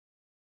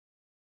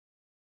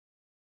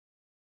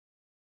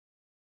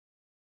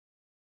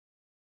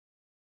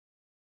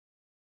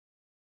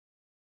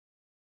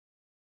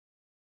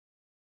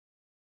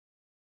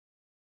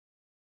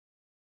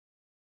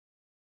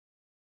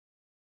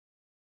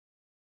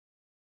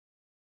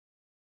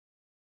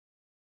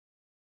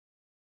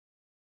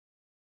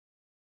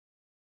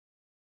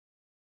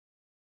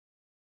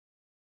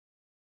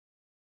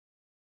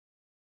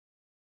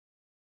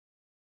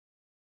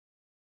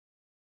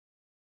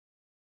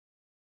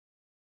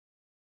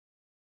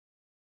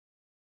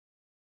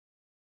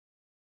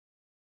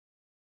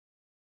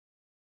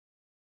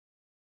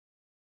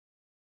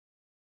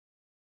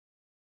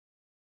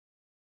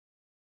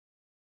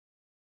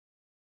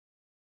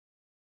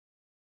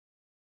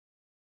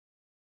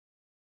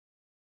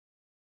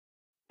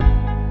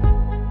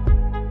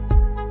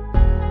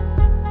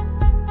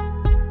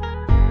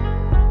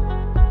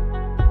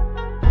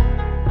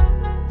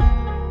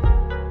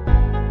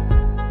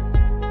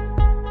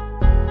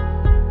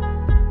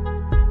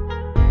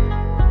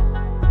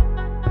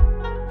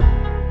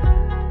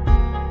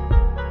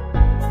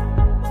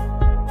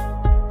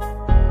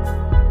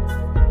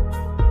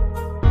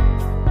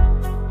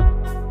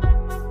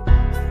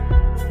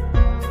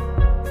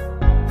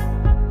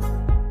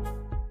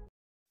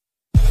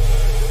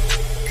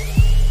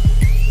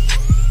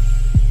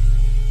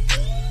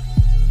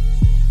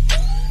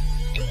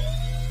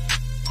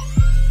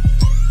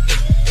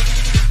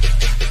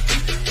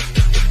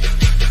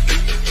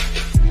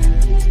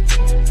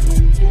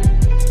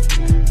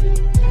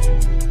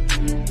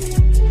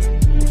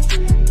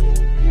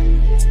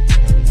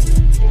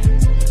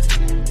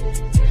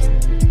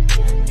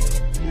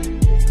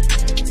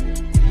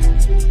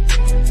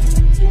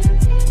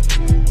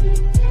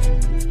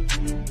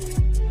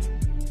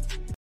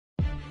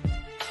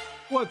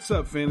What's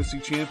up, Fantasy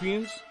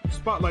Champions?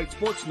 Spotlight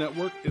Sports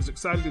Network is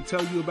excited to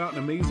tell you about an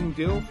amazing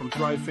deal from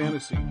Thrive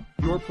Fantasy,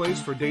 your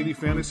place for daily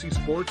fantasy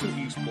sports and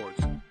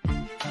esports.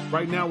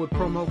 Right now, with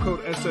promo code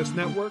SS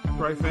Network,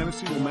 Thrive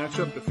Fantasy will match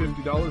up to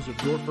 $50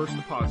 of your first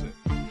deposit.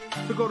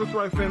 So go to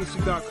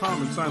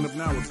thrivefantasy.com and sign up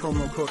now with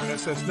promo code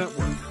SS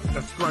Network.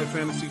 That's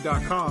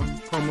thrivefantasy.com,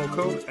 promo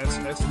code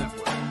SS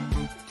Network.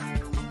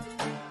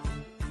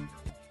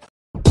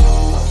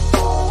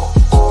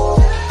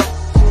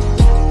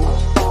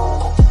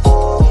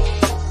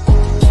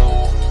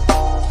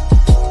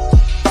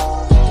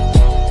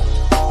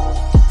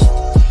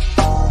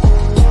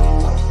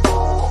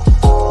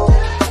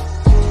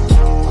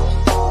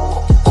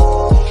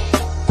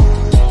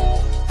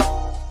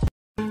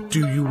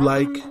 Do you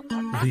like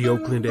the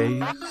Oakland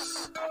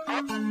A's?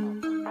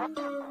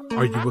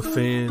 Are you a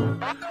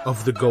fan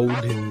of the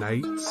Golden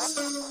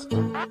Knights?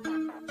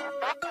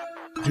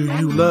 Do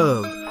you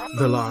love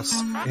the Los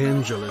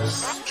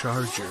Angeles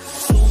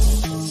Chargers?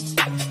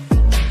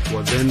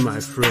 Well then, my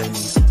friend,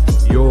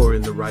 you're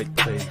in the right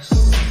place.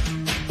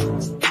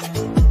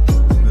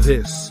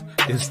 This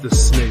is the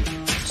Snake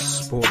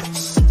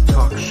Sports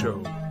Talk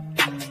Show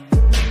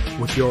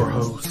with your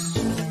host,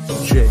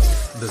 Jake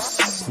the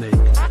Snake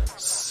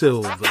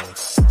Silva,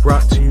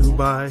 brought to you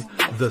by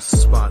the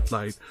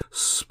Spotlight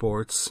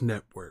Sports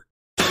Network.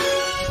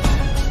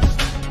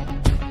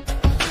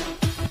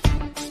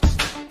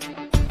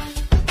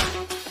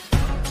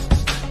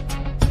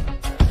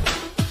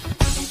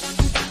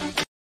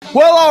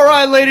 Well, all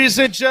right, ladies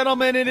and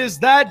gentlemen, it is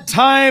that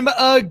time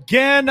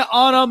again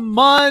on a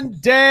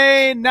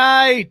Monday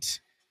night.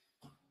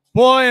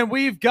 Boy, and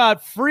we've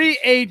got free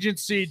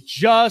agency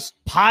just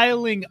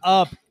piling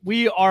up.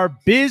 We are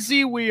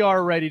busy. We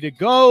are ready to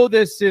go.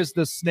 This is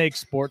the Snake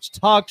Sports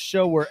Talk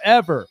Show,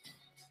 wherever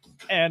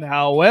and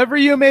however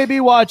you may be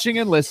watching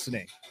and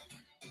listening.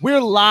 We're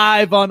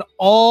live on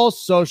all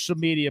social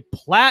media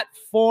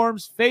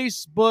platforms,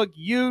 Facebook,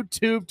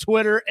 YouTube,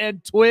 Twitter,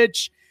 and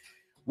Twitch.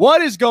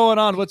 What is going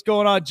on? What's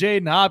going on,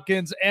 Jaden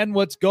Hopkins? And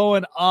what's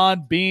going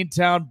on,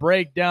 Beantown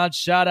Breakdown?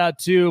 Shout out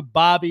to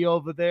Bobby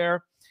over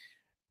there.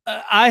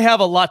 I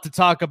have a lot to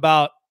talk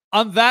about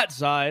on that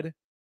side,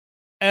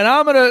 and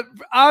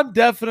I'm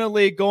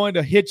definitely going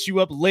to hit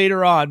you up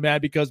later on, man,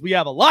 because we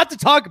have a lot to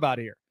talk about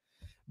here.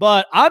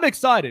 But I'm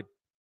excited.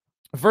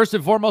 First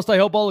and foremost, I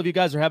hope all of you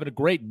guys are having a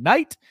great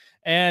night,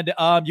 and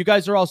you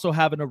guys are also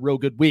having a real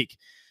good week.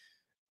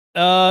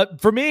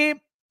 For me,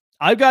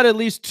 I've got at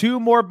least 2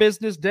 more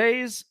business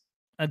days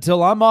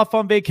until I'm off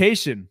on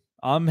vacation.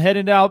 I'm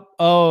heading out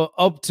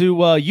up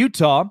to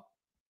Utah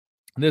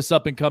this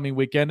up and coming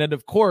weekend, and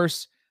of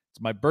course, it's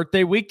my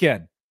birthday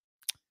weekend.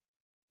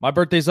 My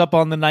birthday's up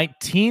on the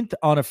 19th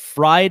on a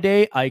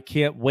Friday. I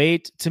can't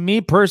wait. To me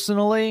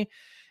personally,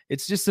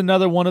 it's just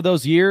another one of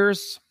those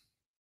years,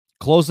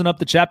 closing up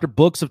the chapter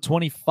books of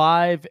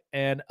 25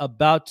 and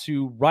about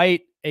to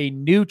write a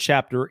new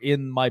chapter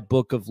in my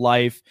book of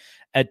life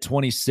at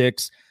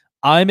 26.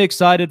 I'm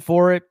excited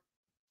for it.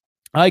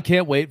 I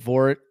can't wait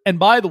for it. And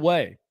by the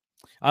way,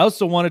 I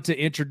also wanted to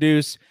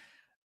introduce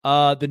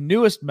the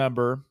newest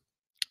member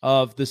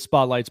of the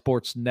Spotlight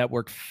Sports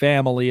Network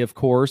family, of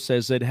course,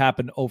 as it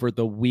happened over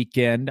the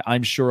weekend.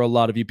 I'm sure a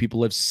lot of you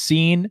people have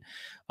seen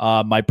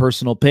my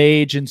personal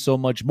page and so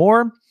much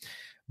more.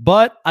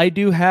 But I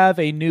do have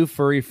a new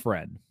furry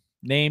friend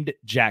named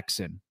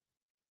Jackson.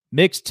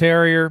 Mixed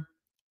terrier,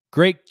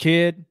 great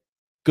kid,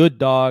 good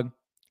dog.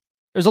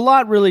 There's a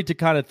lot really to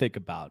kind of think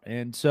about.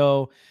 And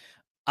so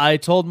I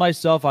told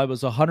myself I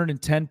was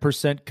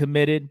 110%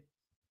 committed,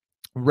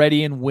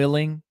 ready and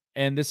willing,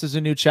 and this is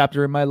a new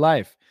chapter in my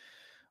life.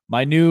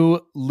 My new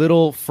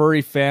little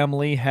furry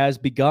family has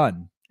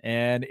begun,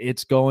 and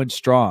it's going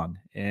strong,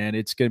 and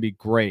it's going to be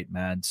great,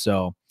 man.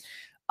 So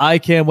I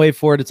can't wait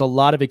for it. It's a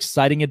lot of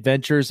exciting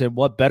adventures, and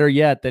what better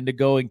yet than to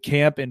go and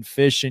camp and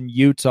fish in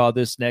Utah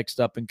this next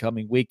up and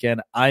coming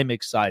weekend. I'm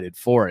excited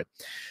for it.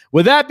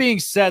 With that being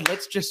said,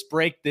 let's just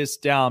break this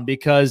down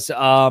because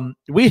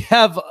we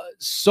have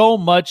so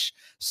much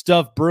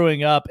stuff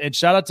brewing up, and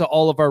shout out to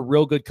all of our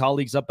real good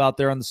colleagues up out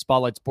there on the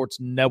Spotlight Sports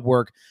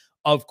Network,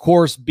 of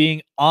course,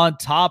 being on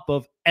top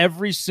of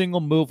every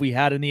single move we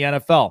had in the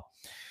NFL.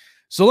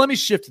 So let me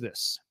shift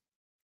this.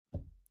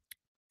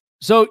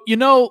 So,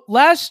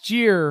 last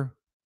year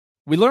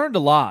we learned a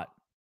lot.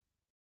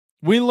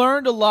 We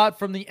learned a lot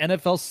from the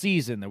NFL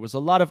season. There was a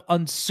lot of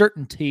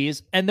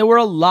uncertainties, and there were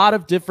a lot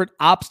of different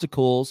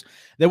obstacles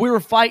that we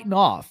were fighting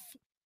off.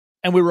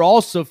 And we were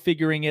also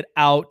figuring it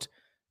out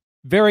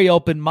very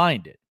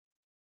open-minded.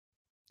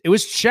 It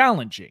was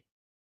challenging,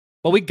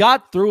 but we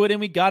got through it and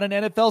we got an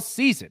NFL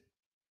season.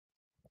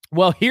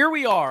 Well, here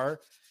we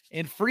are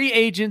in free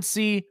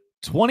agency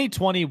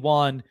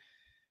 2021,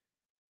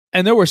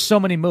 and there were so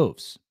many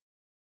moves.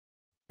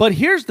 But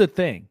here's the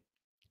thing.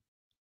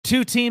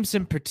 2 teams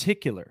in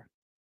particular.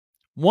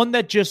 One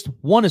that just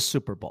won a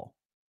Super Bowl,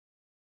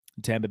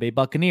 Tampa Bay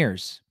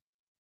Buccaneers.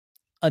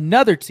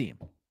 Another team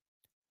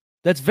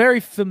that's very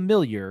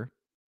familiar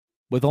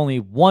with only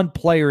one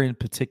player in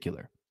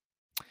particular.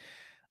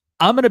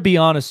 I'm going to be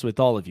honest with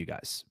all of you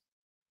guys.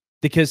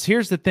 Because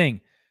here's the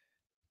thing.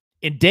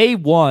 In day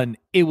one,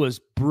 it was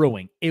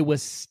brewing. It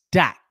was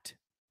stacked.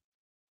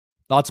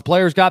 Lots of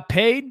players got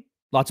paid.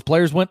 Lots of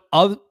players went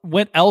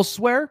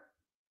elsewhere.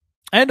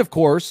 And of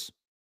course,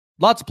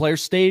 lots of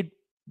players stayed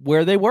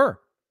where they were.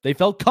 They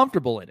felt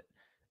comfortable in it.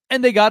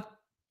 And they got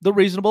the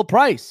reasonable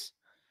price.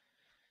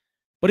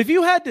 But if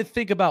you had to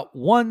think about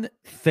one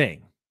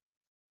thing,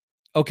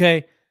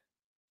 okay,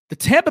 the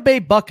Tampa Bay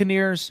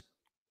Buccaneers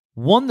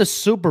won the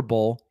Super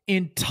Bowl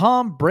in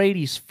Tom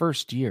Brady's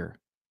first year.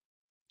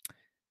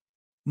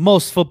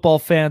 Most football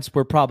fans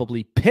were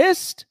probably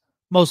pissed.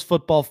 Most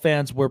football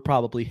fans were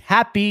probably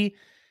happy.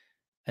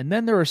 And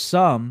then there are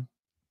some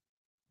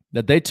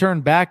that they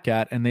turned back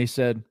at and they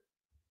said,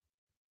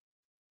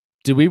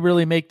 did we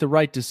really make the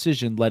right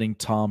decision letting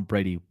Tom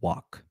Brady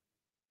walk?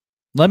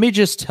 Let me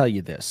just tell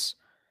you this,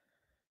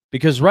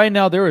 because right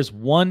now there is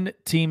one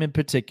team in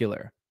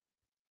particular.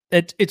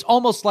 It's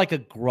almost like a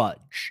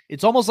grudge.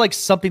 It's almost like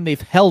something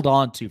they've held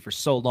on to for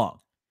so long.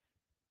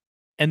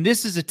 And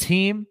this is a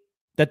team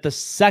that the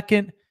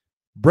second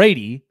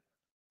Brady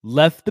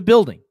left the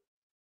building,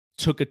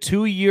 took a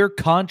 2-year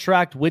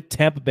contract with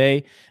Tampa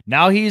Bay.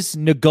 Now he's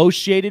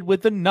negotiated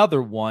with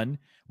another one,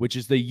 which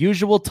is the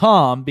usual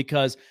Tom,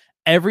 because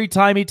every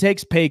time he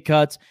takes pay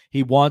cuts,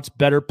 he wants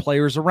better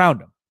players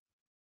around him.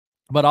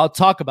 But I'll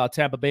talk about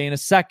Tampa Bay in a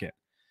second.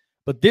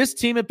 But this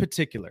team in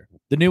particular,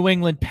 the New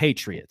England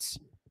Patriots,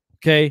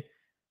 okay,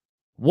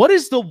 what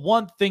is the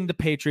one thing the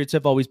Patriots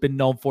have always been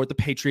known for? The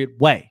Patriot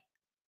way,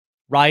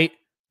 right?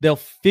 They'll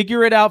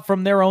figure it out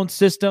from their own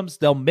systems.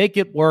 They'll make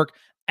it work.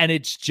 And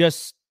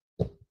it's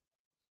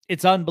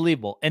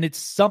unbelievable. And it's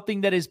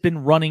something that has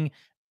been running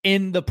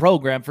in the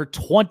program for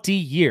 20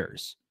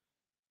 years.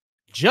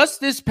 Just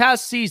this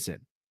past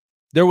season,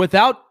 they're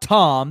without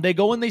Tom. They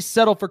go and they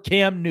settle for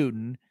Cam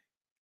Newton.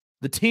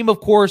 The team, of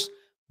course,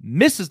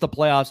 misses the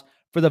playoffs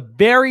for the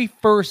very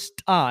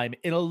first time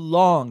in a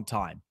long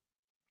time.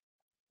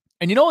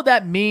 And you know what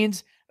that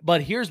means?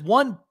 But here's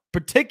one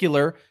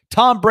particular.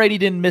 Tom Brady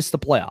didn't miss the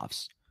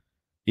playoffs.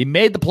 He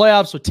made the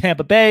playoffs with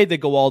Tampa Bay. They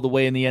go all the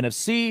way in the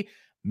NFC,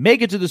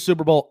 make it to the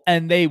Super Bowl,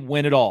 and they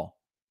win it all.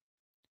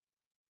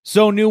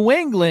 So New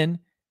England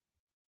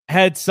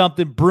had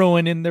something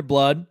brewing in their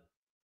blood,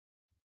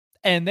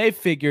 and they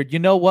figured, you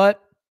know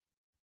what?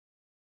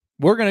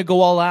 We're going to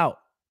go all out.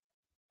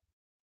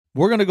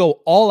 We're going to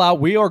go all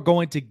out. We are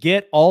going to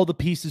get all the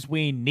pieces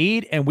we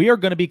need, and we are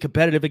going to be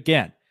competitive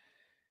again.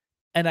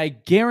 And I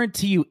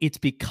guarantee you it's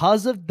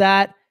because of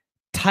that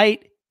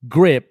tight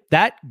grip,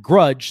 that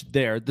grudge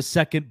there, the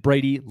second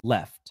Brady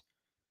left.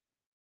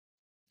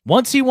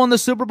 Once he won the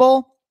Super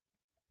Bowl,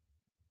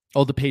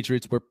 the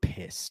Patriots were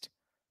pissed.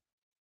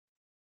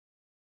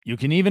 You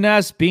can even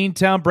ask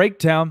Beantown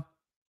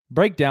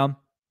Breakdown.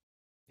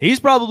 He's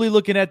probably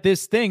looking at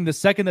this thing the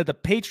second that the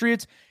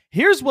Patriots,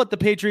 here's what the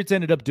Patriots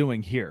ended up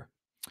doing here.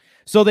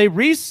 So they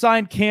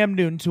re-signed Cam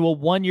Newton to a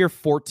 1-year,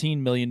 $14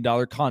 million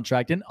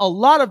contract. And a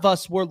lot of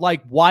us were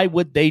like, why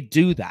would they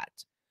do that?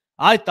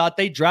 I thought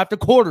they'd draft a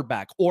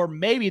quarterback, or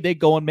maybe they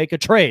go and make a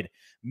trade.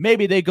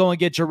 Maybe they go and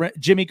get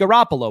Jimmy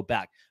Garoppolo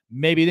back.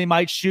 Maybe they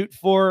might shoot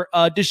for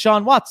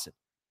Deshaun Watson.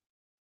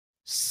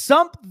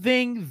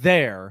 Something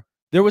there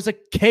was a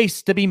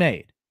case to be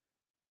made.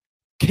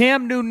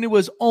 Cam Newton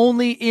was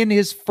only in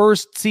his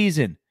first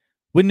season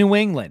with New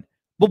England.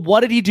 But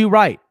what did he do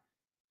right?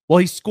 Well,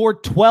 he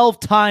scored 12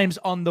 times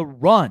on the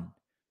run,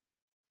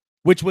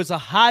 which was a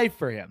high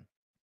for him.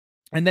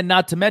 And then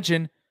not to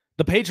mention,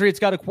 the Patriots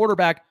got a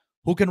quarterback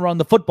who can run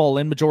the football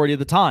in majority of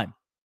the time.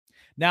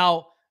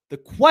 Now, the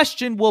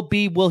question will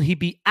be, will he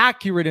be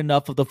accurate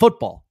enough of the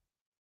football?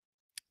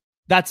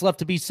 That's left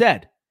to be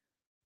said.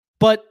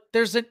 But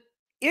there's an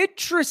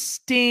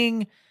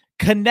interesting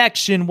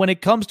connection when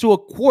it comes to a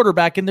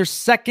quarterback in their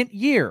second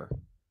year.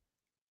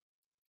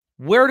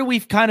 Where do we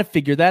kind of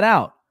figure that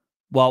out?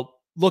 Well,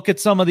 look at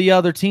some of the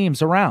other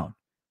teams around.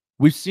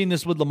 We've seen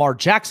this with Lamar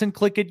Jackson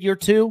click at year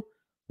 2.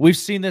 We've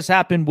seen this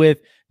happen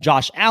with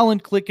Josh Allen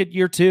click at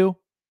year 2.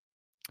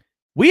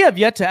 We have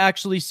yet to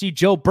actually see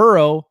Joe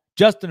Burrow,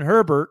 Justin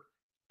Herbert,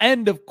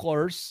 and of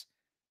course,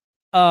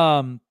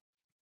 Tua,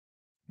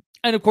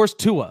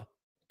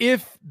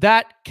 if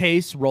that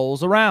case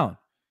rolls around.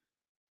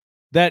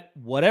 That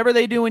whatever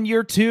they do in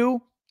year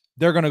 2,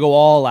 they're going to go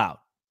all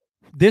out.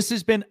 This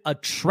has been a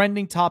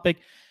trending topic,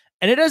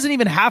 and it doesn't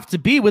even have to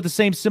be with the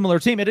same similar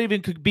team. It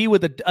even could be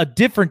with a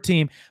different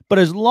team. But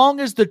as long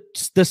as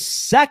the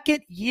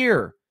second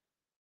year,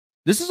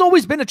 this has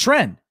always been a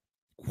trend.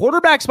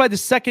 Quarterbacks by the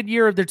second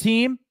year of their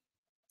team,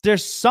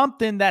 there's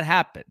something that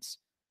happens.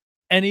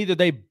 And either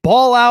they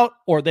ball out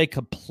or they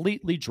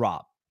completely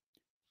drop.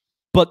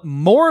 But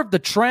more of the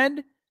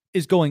trend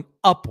is going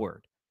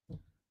upward.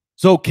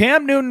 So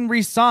Cam Newton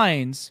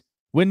resigns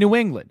with New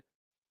England.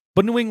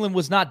 But New England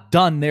was not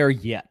done there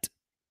yet.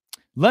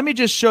 Let me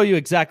just show you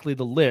exactly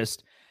the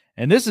list.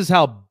 And this is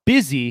how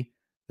busy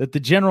that the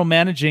general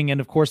managing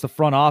and, of course, the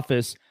front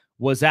office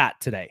was at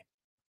today.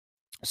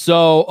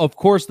 So, of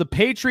course, the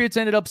Patriots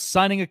ended up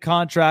signing a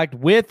contract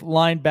with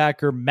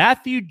linebacker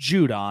Matthew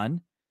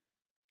Judon.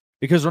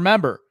 Because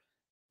remember,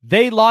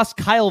 They lost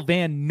Kyle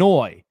Van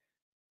Noy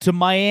to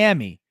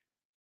Miami.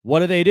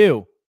 What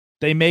do?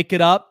 They make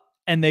it up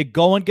and they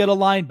go and get a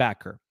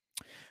linebacker.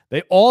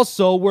 They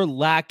also were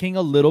lacking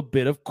a little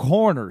bit of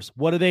corners.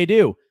 What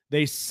do?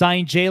 They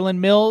signed Jalen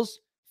Mills,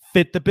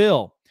 fit the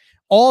bill.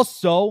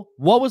 Also,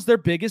 what was their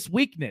biggest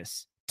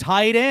weakness?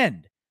 Tight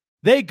end.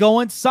 They go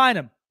and sign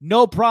him.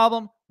 No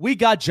problem. We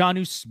got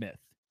Jonnu Smith.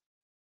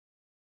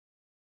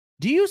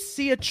 Do you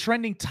see a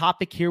trending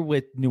topic here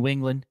with New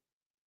England?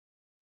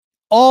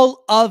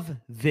 All of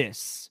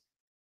this.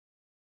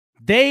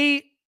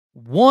 They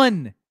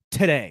won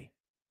today.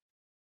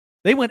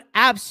 They went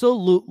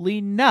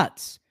absolutely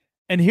nuts.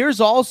 And here's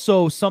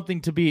also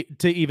something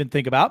to even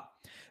think about.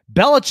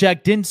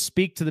 Belichick didn't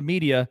speak to the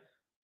media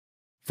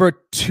for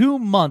 2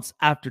 months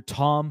after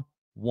Tom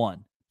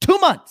won. 2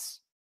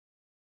 months.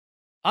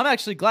 I'm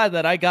actually glad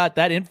that I got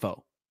that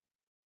info.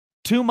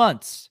 2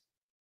 months.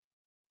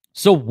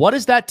 So what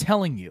is that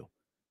telling you?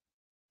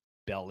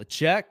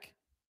 Belichick,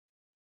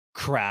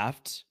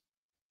 Kraft,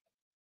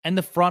 and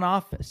the front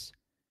office.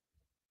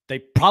 They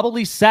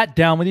probably sat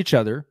down with each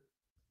other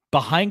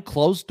behind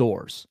closed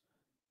doors,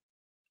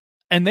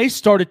 and they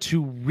started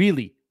to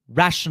really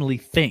rationally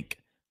think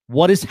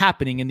what is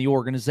happening in the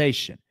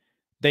organization.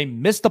 They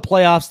missed the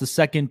playoffs the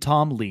second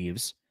Tom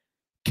leaves.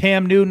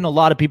 Cam Newton, a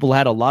lot of people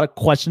had a lot of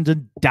questions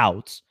and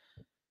doubts.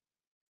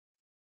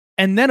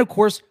 And then, of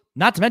course,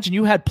 not to mention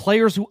you had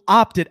players who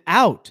opted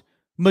out.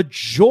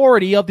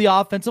 Majority of the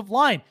offensive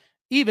line,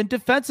 even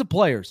defensive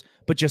players.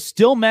 But you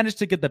still managed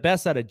to get the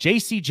best out of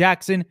J.C.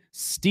 Jackson,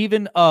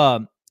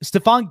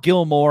 Stephon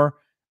Gilmore,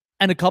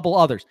 and a couple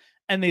others.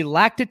 And they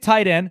lacked a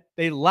tight end.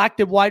 They lacked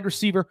a wide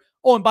receiver.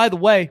 Oh, and by the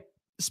way,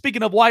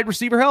 speaking of wide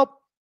receiver help,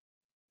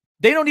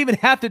 they don't even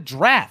have to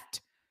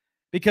draft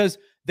because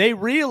they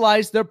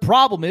realize their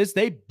problem is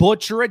they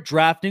butcher at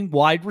drafting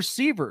wide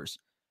receivers.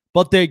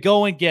 But they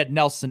go and get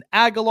Nelson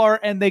Aguilar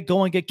and they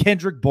go and get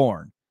Kendrick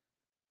Bourne.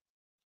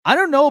 I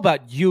don't know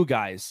about you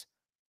guys,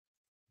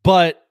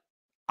 but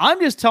I'm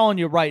just telling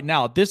you right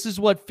now, this is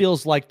what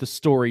feels like the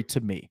story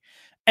to me.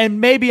 And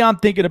maybe I'm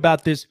thinking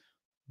about this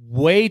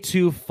way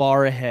too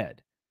far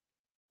ahead.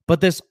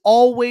 But this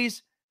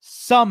always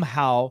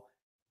somehow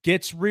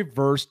gets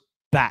reversed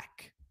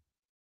back.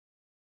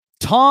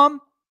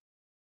 Tom,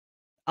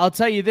 I'll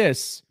tell you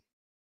this.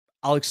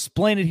 I'll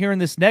explain it here in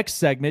this next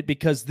segment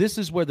because this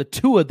is where the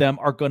two of them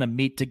are going to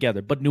meet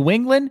together. But New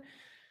England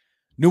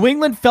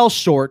fell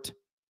short.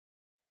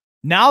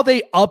 Now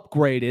they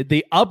upgraded.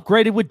 They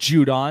upgraded with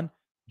Judon,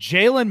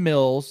 Jalen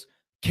Mills,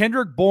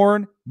 Kendrick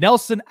Bourne,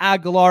 Nelson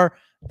Aguilar.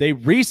 They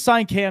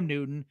re-signed Cam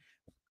Newton,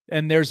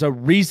 and there's a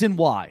reason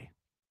why.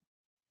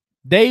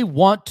 They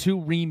want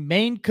to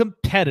remain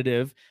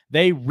competitive.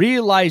 They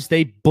realize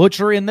they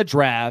butcher in the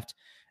draft,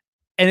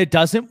 and it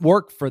doesn't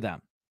work for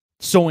them.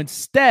 So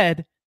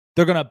instead,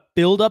 they're going to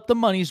build up the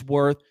money's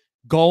worth,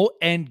 go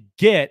and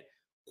get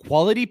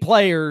quality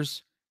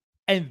players,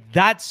 and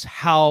that's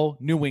how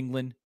New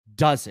England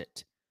does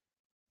it.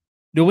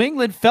 New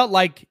England felt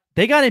like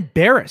they got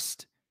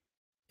embarrassed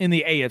in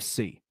the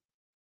AFC.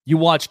 You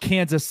watch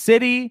Kansas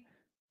City,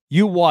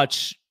 you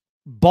watch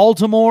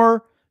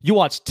Baltimore, you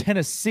watch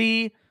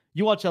Tennessee,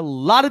 you watch a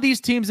lot of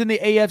these teams in the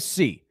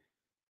AFC,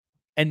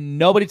 and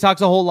nobody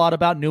talks a whole lot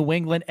about New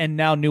England, and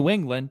now New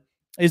England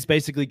is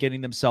basically getting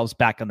themselves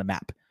back on the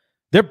map.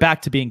 They're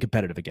back to being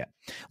competitive again.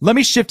 Let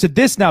me shift to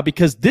this now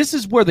because this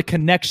is where the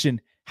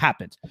connection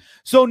happens.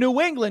 So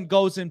New England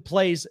goes and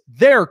plays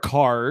their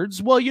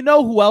cards. Well, you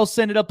know who else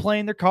ended up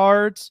playing their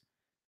cards?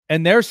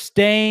 And they're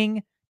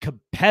staying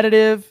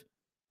competitive.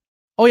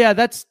 Oh, yeah,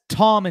 that's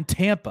Tom and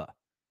Tampa.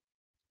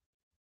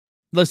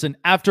 Listen,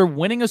 after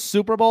winning a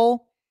Super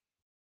Bowl,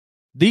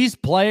 these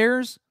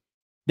players,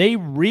 they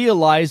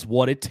realize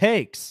what it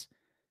takes.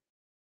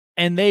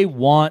 And they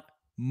want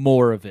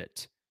more of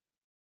it.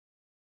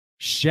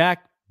 Shaq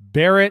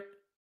Barrett,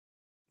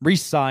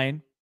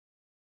 re-sign.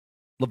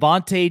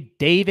 Levante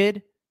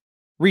David,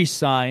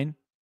 re-sign.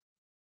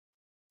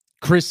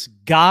 Chris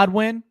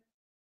Godwin,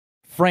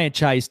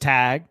 franchise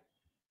tag.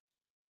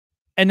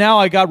 And now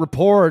I got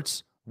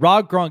reports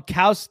Rob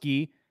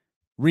Gronkowski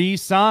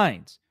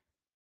re-signs.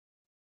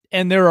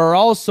 And there are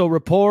also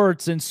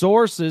reports and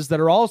sources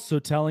that are also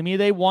telling me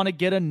they want to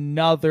get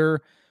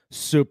another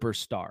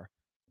superstar.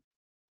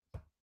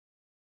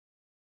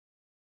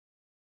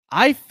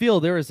 I feel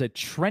there is a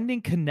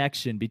trending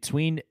connection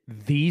between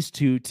these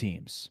two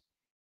teams.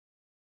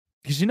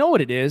 Because you know what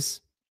it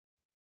is?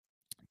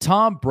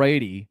 Tom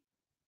Brady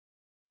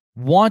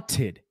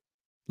wanted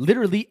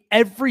literally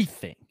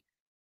everything.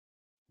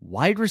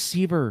 Wide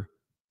receiver,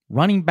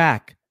 running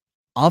back,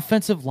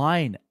 offensive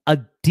line, a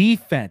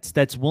defense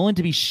that's willing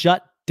to be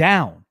shut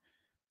down.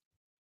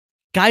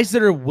 Guys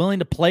that are willing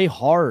to play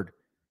hard.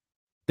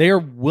 They are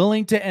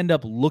willing to end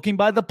up looking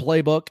by the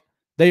playbook.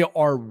 They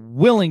are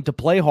willing to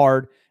play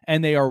hard,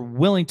 and they are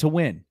willing to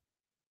win.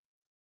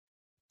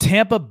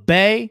 Tampa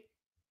Bay,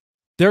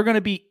 they're going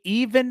to be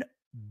even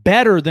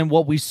better than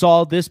what we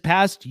saw this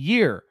past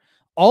year.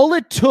 All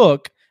it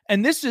took,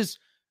 and this is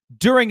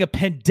during a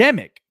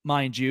pandemic,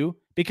 mind you,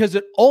 because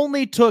it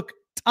only took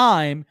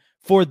time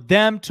for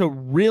them to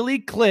really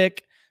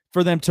click,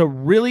 for them to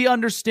really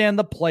understand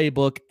the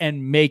playbook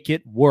and make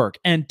it work.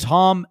 And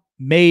Tom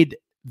made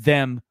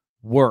them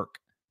work.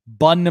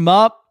 Buttoned them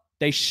up,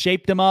 they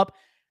shaped them up,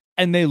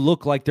 and they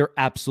look like their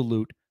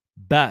absolute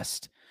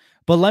best.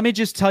 But let me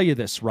just tell you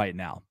this right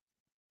now.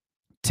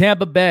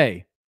 Tampa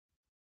Bay,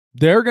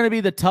 they're going to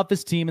be the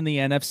toughest team in the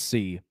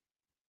NFC.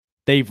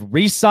 They've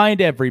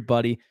re-signed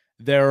everybody.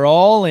 They're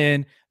all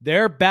in.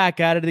 They're back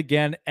at it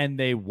again, and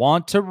they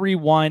want to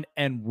rewind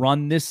and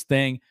run this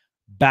thing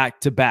back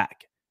to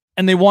back.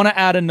 And they want to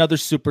add another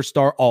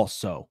superstar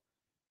also.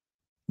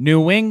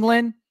 New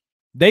England,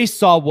 they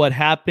saw what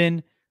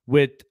happened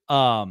with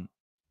Tom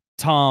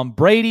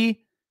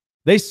Brady.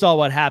 They saw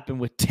what happened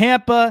with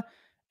Tampa,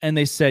 and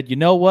they said, you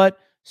know what?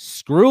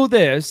 Screw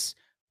this.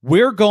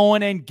 We're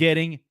going and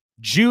getting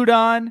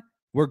Judon.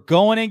 We're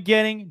going and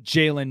getting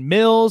Jalen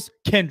Mills,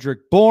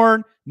 Kendrick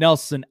Bourne,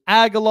 Nelson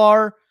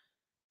Aguilar.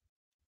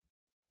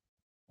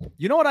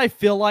 You know what I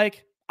feel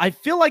like? I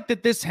feel like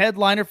that this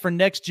headliner for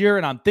next year,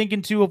 and I'm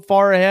thinking too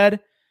far ahead,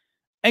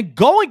 and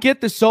go and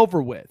get this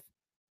over with,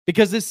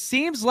 because this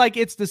seems like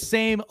it's the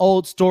same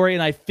old story,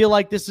 and I feel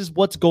like this is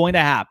what's going to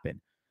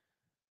happen.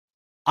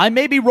 I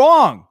may be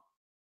wrong,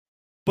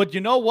 but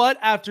you know what?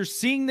 After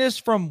seeing this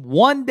from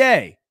one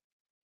day,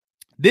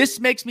 this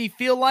makes me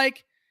feel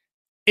like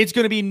it's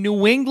going to be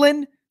New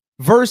England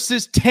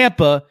versus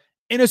Tampa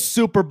in a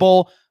Super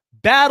Bowl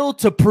battle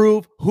to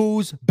prove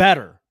who's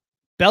better,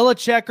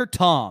 Belichick or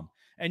Tom.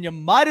 And you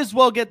might as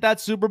well get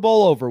that Super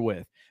Bowl over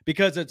with,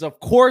 because it's, of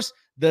course,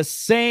 the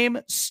same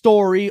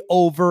story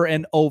over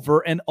and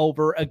over and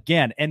over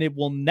again. And it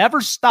will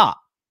never stop.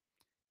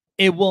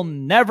 It will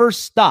never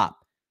stop.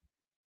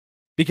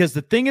 Because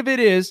the thing of it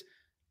is,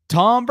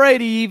 Tom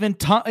Brady even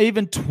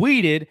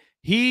tweeted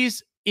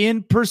he's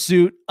in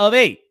pursuit of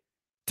 8.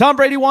 Tom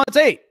Brady wants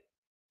 8.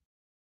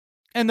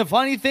 And the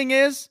funny thing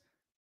is,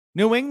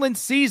 New England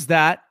sees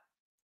that,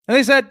 and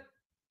they said,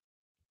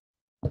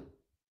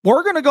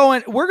 we're going to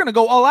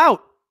go all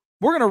out.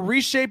 We're going to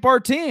reshape our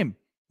team.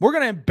 We're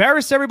going to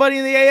embarrass everybody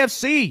in the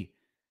AFC.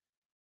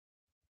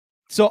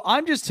 So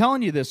I'm just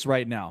telling you this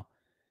right now.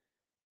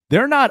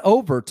 They're not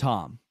over,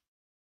 Tom.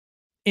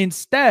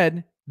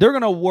 Instead, they're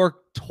going to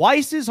work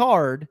twice as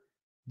hard.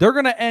 They're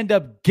going to end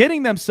up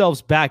getting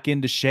themselves back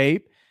into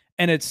shape,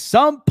 and at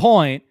some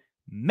point,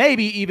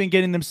 maybe even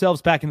getting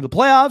themselves back into the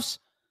playoffs,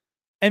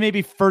 and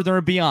maybe further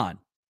and beyond.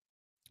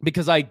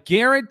 Because I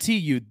guarantee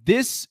you,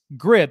 this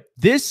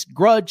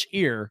grudge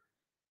here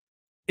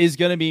is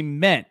going to be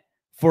meant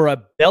for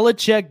a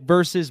Belichick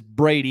versus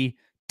Brady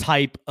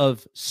type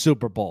of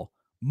Super Bowl.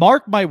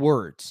 Mark my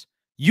words.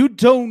 You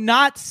do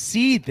not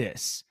see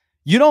this.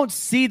 You don't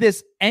see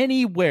this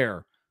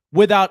anywhere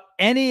without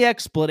any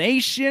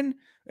explanation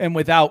and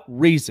without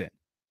reason.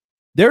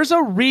 There's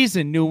a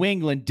reason New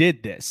England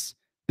did this.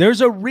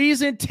 There's a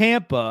reason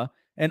Tampa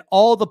and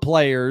all the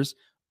players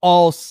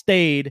all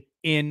stayed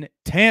in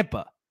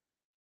Tampa.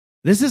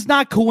 This is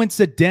not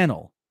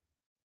coincidental.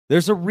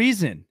 There's a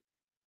reason.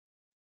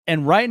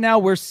 And right now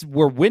we're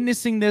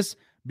witnessing this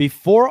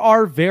before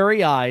our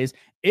very eyes.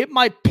 It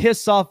might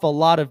piss off a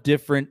lot of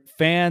different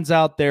fans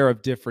out there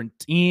of different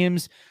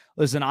teams.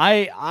 Listen,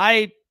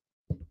 I'm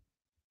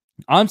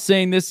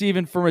saying this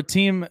even from a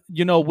team,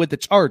 with the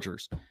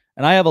Chargers.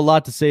 And I have a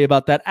lot to say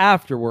about that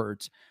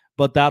afterwards,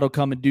 but that'll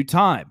come in due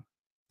time.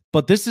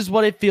 But this is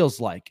what it feels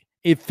like.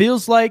 It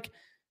feels like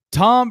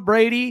Tom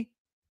Brady,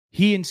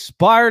 he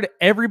inspired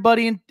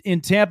everybody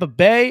in Tampa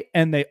Bay,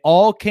 and they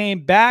all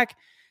came back,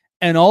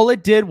 and all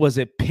it did was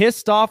it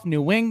pissed off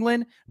New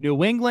England.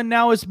 New England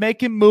now is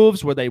making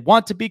moves where they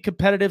want to be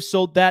competitive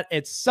so that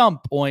at some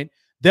point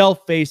they'll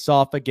face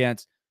off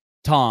against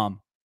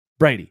Tom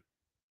Brady.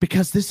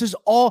 Because this is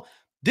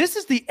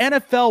the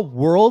NFL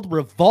world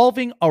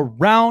revolving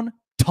around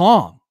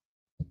Tom.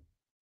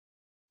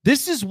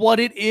 This is what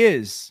it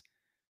is.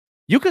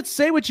 You could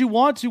say what you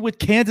want to with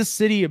Kansas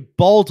City and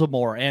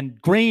Baltimore and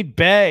Green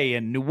Bay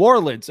and New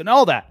Orleans and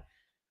all that.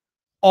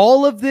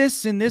 All of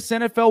this in this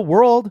NFL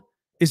world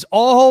is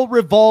all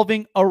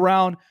revolving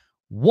around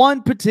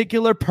one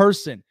particular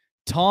person,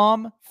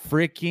 Tom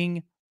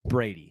freaking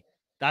Brady.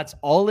 That's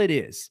all it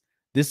is.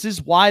 This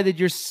is why that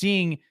you're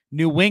seeing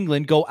New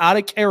England go out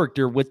of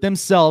character with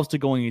themselves to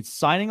going and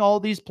signing all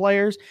these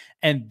players.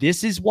 And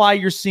this is why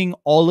you're seeing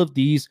all of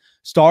these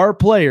star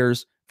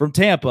players from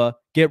Tampa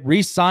get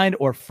re-signed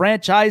or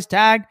franchise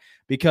tagged,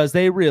 because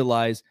they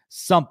realize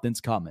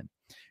something's coming.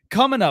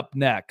 Coming up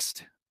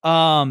next,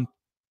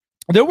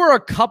 there were a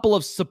couple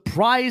of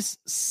surprise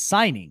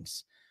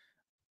signings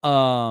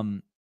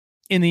in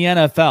the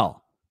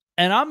NFL.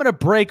 And I'm going to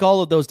break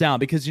all of those down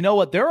because you know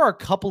what? There are a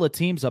couple of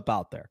teams up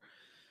out there.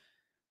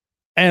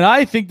 And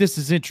I think this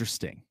is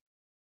interesting.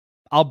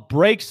 I'll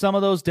break some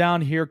of those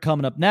down here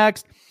coming up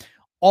next.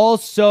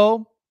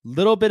 Also,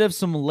 little bit of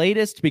some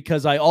latest,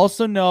 because I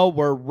also know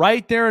we're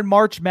right there in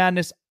March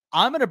Madness.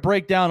 I'm going to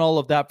break down all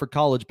of that for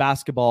college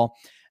basketball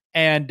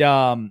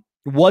and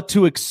what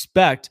to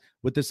expect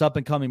with this up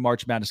and coming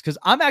March Madness, because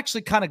I'm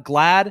actually kind of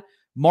glad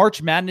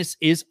March Madness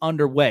is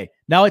underway.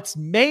 Now, it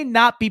may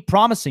not be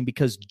promising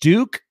because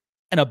Duke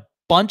and a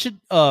bunch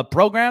of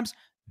programs,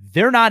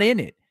 they're not in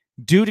it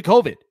due to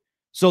COVID.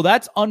 So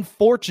that's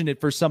unfortunate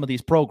for some of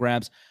these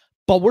programs,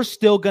 but we're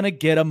still going to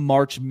get a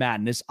March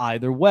Madness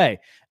either way.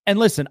 And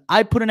listen,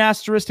 I put an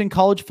asterisk in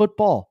college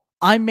football.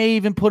 I may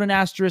even put an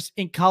asterisk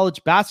in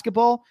college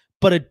basketball,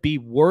 but it'd be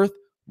worth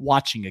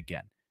watching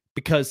again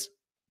because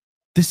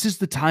this is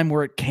the time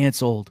where it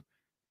canceled.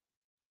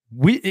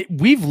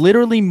 We've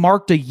literally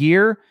marked a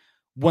year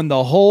when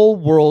the whole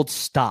world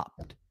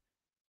stopped.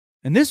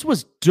 And this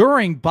was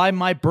by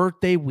my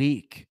birthday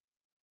week.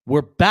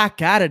 We're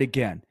back at it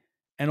again.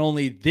 And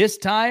only this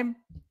time,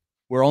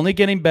 we're only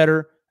getting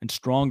better and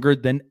stronger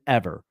than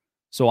ever.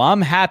 So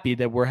I'm happy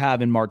that we're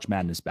having March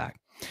Madness back.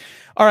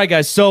 All right,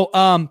 guys. So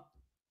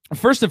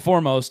first and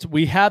foremost,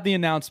 we have the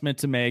announcement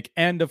to make.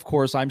 And of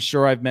course, I'm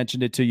sure I've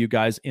mentioned it to you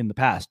guys in the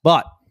past.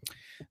 But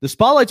the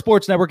Spotlight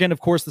Sports Network and, of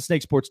course, the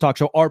Snake Sports Talk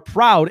Show are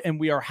proud, and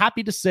we are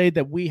happy to say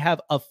that we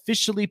have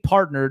officially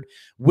partnered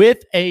with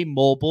a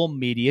mobile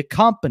media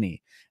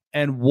company.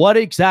 And what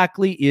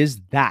exactly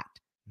is that?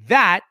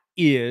 That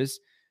is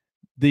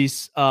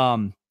this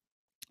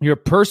your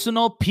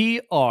personal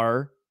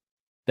PR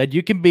that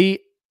you can be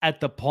at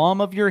the palm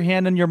of your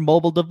hand on your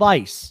mobile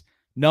device,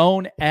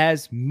 known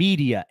as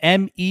Media,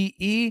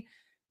 Meedia,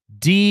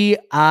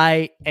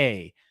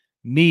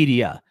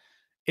 Media.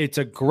 It's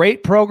a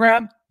great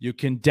program. You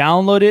can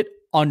download it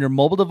on your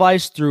mobile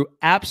device through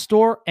App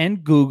Store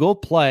and Google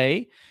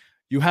Play.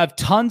 You have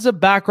tons of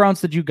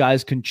backgrounds that you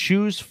guys can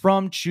choose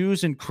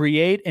and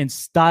create and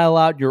style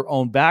out your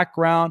own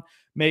background.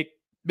 Make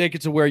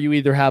it to where you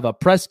either have a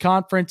press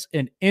conference,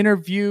 an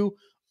interview,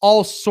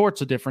 all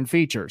sorts of different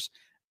features.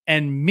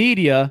 And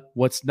Media,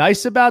 what's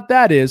nice about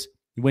that is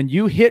when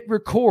you hit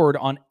record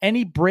on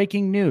any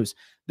breaking news,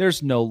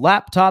 there's no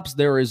laptops,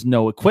 there is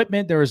no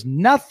equipment, there is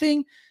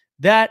nothing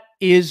that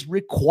is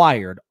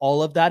required.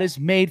 All of that is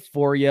made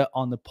for you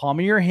on the palm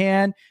of your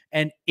hand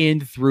and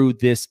in through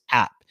this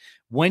app.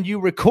 When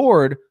you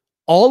record,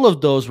 all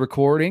of those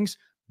recordings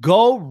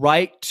go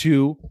right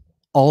to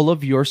all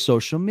of your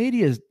social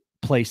media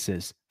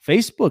places,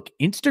 Facebook,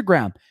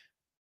 Instagram,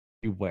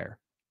 everywhere,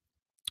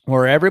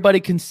 where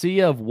everybody can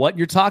see of what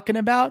you're talking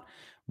about,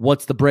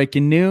 what's the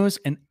breaking news,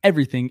 and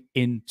everything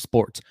in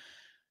sports.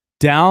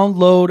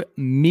 Download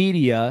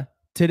Media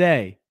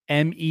today.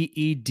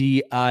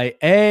 Meedia,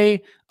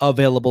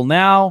 available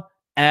now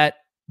at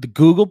the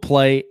Google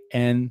Play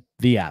and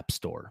the App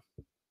Store.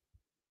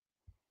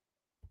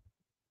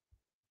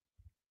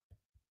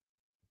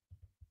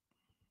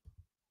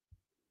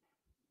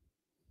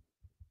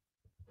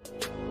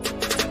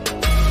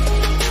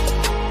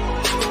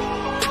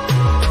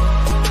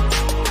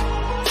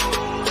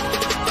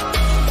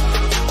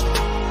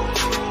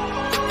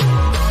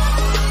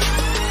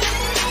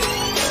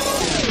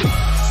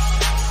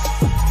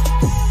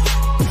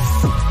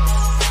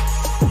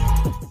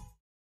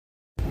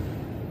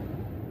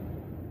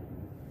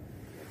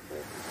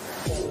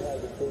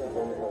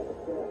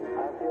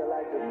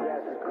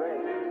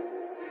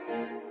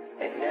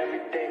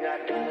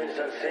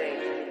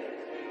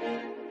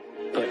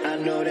 But I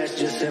know that's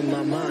just in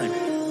my mind.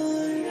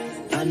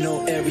 I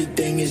know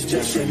everything is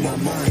just in my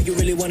mind. Do you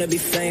really want to be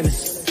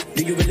famous?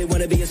 Do you really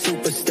want to be a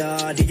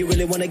superstar? Do you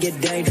really want to get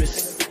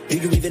dangerous? Do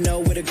you even know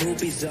where the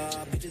groupies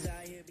are?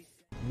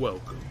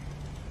 Welcome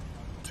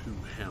to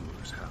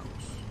Hammer's house.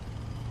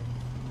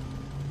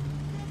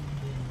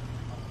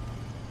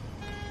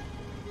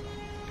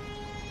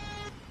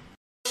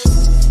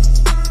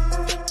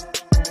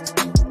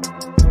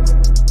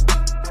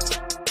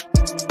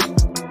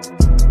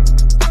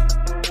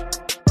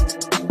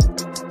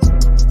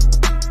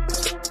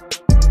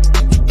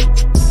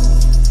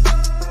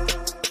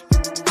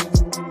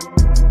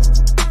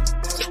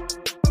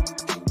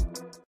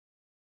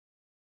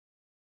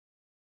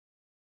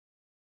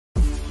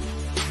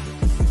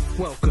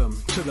 Welcome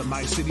to the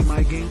My City,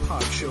 My Game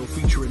pod show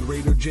featuring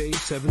Raider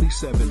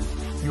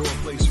J77, your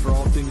place for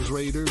all things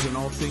Raiders and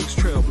all things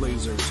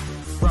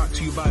Trailblazers. Brought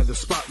to you by the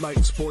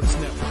Spotlight Sports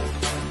Network.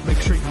 Make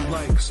sure you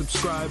like,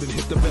 subscribe, and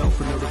hit the bell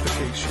for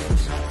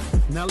notifications.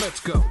 Now let's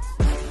go.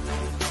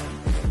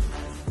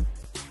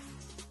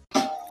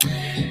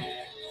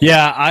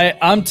 Yeah,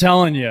 I'm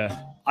telling you,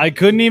 I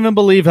couldn't even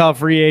believe how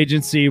free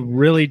agency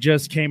really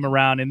just came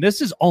around. And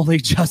this is only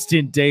just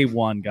in day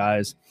one,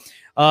 guys.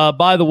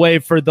 By the way,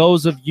 for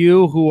those of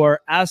you who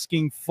are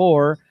asking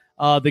for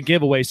the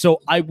giveaway,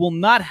 so I will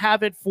not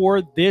have it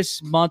for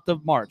this month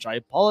of March. I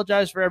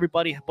apologize for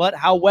everybody. But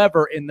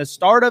however, in the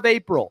start of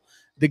April,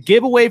 the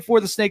giveaway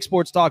for the Snake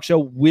Sports Talk Show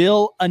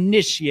will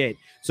initiate.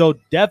 So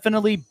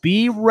definitely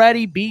be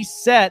ready, be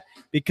set,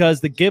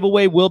 because the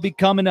giveaway will be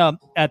coming up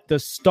at the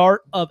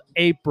start of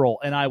April.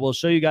 And I will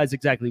show you guys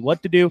exactly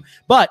what to do.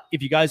 But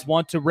if you guys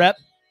want to rep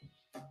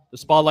the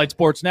Spotlight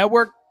Sports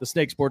Network, the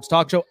Snake Sports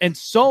Talk Show, and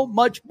so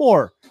much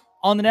more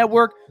on the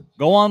network,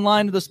 go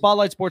online to the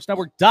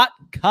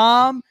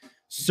SpotlightSportsNetwork.com,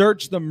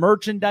 search the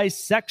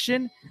merchandise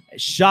section,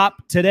 shop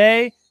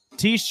today,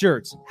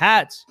 t-shirts,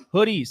 hats,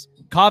 hoodies,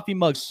 coffee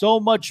mugs, so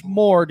much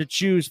more to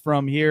choose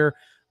from here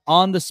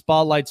on the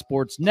Spotlight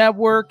Sports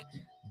Network.com.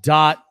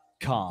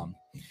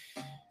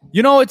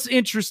 You know, it's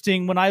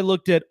interesting when I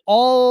looked at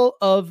all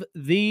of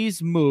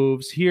these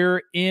moves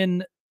here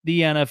in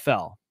the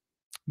NFL,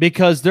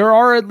 because there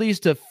are at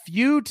least a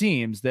few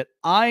teams that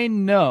I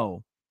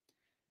know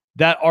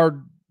that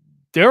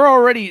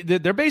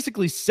they're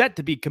basically set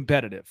to be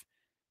competitive.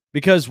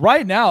 Because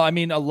right now, I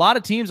mean, a lot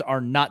of teams are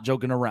not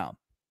joking around.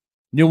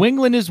 New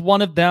England is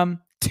one of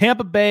them.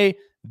 Tampa Bay,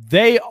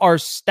 they are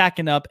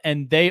stacking up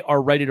and they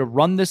are ready to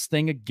run this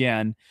thing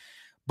again.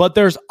 But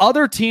there's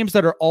other teams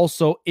that are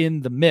also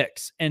in the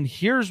mix. And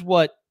here's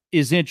what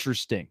is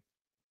interesting.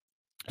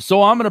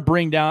 So I'm going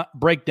to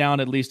break down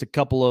at least a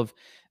couple of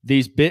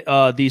these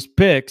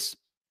picks.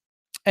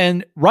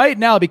 And right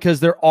now, because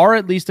there are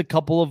at least a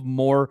couple of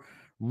more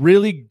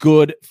really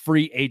good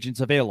free agents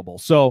available.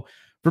 So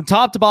from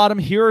top to bottom,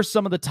 here are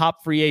some of the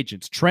top free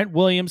agents: Trent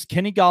Williams,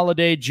 Kenny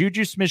Golladay,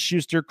 Juju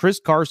Smith-Schuster, Chris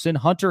Carson,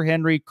 Hunter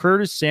Henry,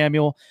 Curtis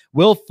Samuel,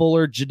 Will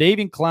Fuller,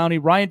 Jadeveon Clowney,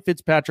 Ryan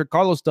Fitzpatrick,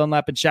 Carlos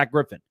Dunlap, and Shaq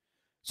Griffin.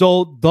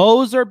 So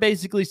those are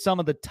basically some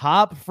of the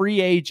top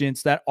free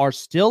agents that are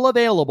still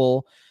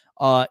available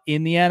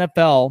in the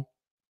NFL,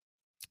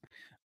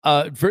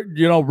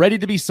 ready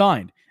to be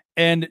signed.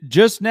 And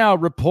just now,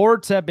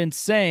 reports have been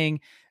saying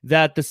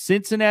that the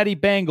Cincinnati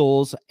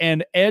Bengals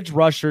and edge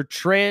rusher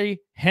Trey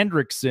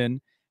Hendrickson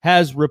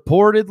has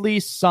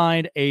reportedly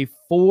signed a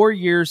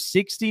 4-year,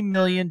 $60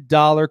 million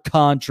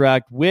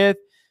contract with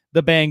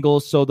the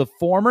Bengals. So the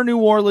former New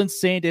Orleans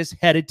Saint is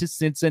headed to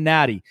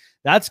Cincinnati.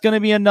 That's going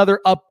to be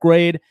another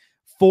upgrade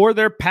for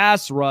their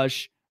pass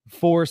rush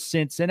for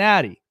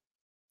Cincinnati.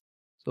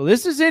 So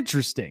this is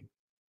interesting.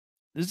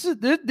 This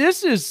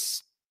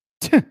is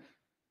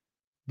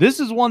this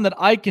is one that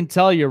I can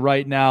tell you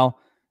right now.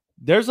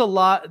 There's a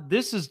lot.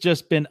 This has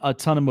just been a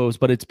ton of moves,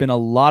 but it's been a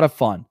lot of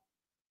fun.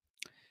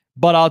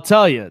 But I'll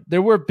tell you,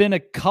 there have been a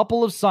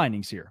couple of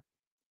signings here.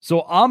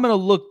 So I'm going to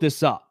look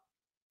this up.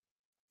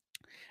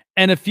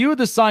 And a few of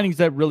the signings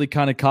that really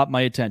kind of caught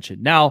my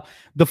attention. Now,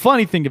 the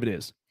funny thing of it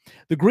is,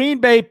 the Green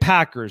Bay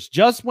Packers,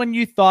 just when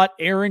you thought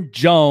Aaron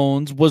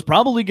Jones was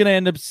probably going to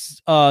end up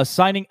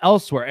signing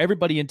elsewhere,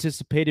 everybody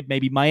anticipated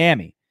maybe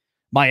Miami.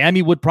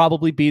 Miami would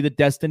probably be the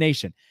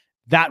destination.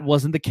 That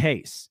wasn't the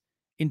case.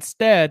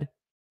 Instead,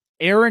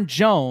 Aaron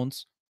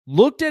Jones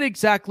looked at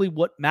exactly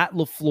what Matt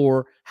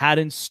LaFleur had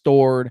in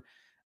store,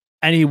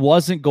 and he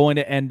wasn't going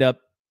to end up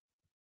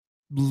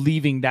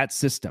leaving that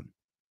system.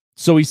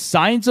 So he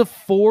signs a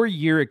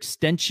 4-year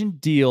extension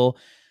deal.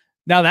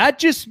 Now, that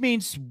just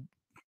means a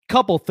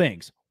couple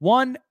things.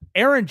 One,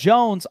 Aaron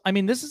Jones, I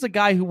mean, this is a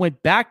guy who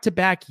went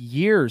back-to-back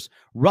years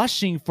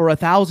rushing for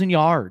 1,000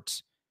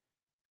 yards,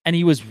 and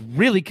he was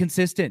really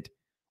consistent.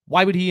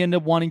 Why would he end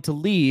up wanting to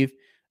leave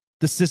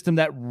the system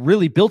that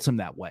really built him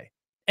that way?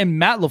 And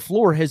Matt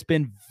LaFleur has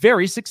been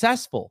very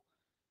successful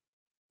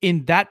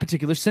in that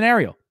particular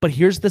scenario. But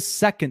here's the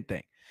second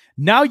thing.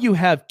 Now you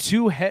have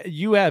two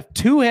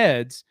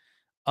heads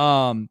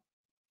in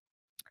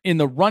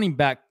the running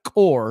back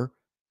core.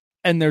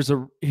 And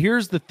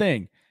here's the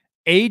thing.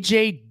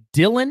 A.J.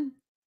 Dillon,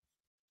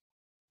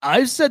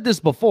 I've said this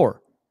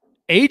before.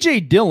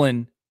 A.J.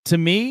 Dillon, to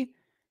me,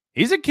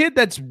 he's a kid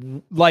that's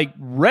like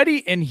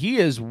ready and he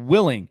is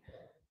willing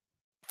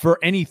for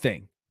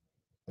anything.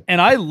 And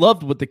I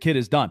loved what the kid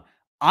has done.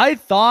 I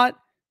thought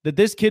that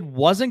this kid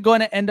wasn't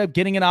going to end up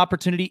getting an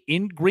opportunity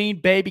in Green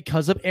Bay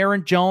because of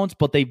Aaron Jones,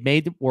 but they've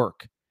made it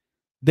work.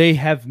 They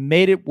have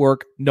made it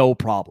work, no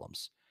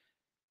problems.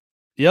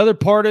 The other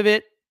part of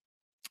it,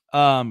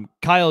 Kyle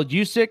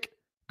Juszczyk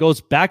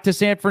goes back to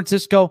San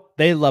Francisco.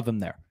 They love him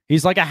there.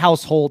 He's like a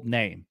household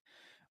name.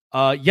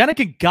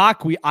 Yannick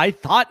Ngakoue, I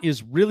thought,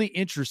 is really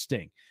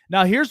interesting.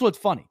 Now, here's what's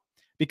funny.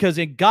 Because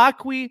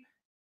Ngakoue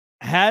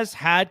has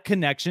had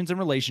connections and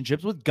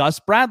relationships with Gus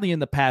Bradley in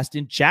the past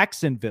in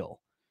Jacksonville.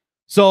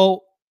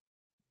 So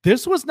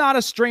this was not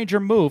a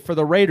stranger move for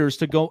the Raiders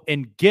to go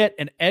and get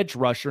an edge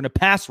rusher and a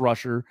pass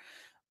rusher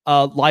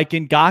like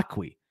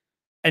Ngakoue.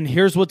 And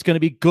here's what's going to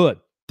be good.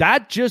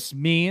 That just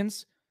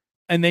means,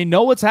 and they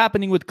know what's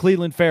happening with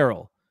Cleveland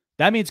Farrell.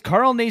 That means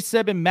Carl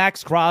Nassib and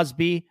Max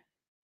Crosby,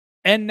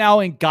 and now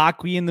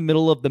Ngakoue in the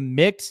middle of the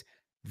mix.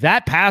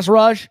 That pass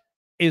rush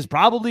is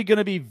probably going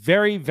to be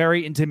very,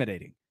 very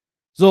intimidating.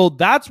 So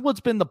that's what's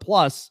been the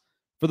plus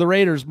for the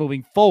Raiders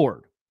moving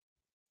forward.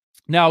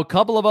 Now, a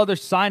couple of other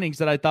signings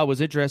that I thought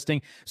was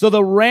interesting. So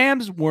the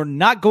Rams were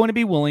not going to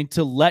be willing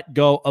to let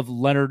go of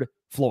Leonard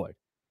Floyd.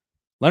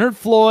 Leonard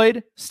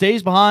Floyd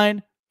stays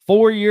behind,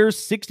 4 years,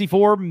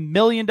 $64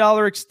 million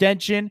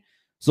extension.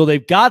 So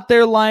they've got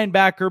their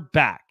linebacker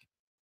back.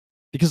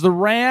 Because the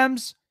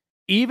Rams,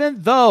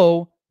 even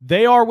though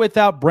they are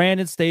without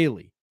Brandon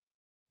Staley,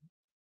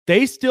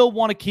 they still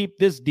want to keep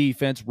this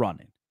defense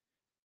running.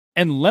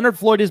 And Leonard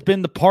Floyd has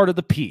been the part of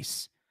the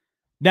piece.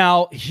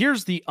 Now,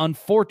 here's the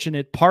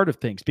unfortunate part of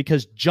things,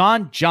 because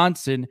John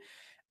Johnson,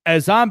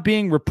 as I'm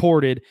being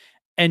reported,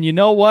 and you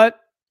know what?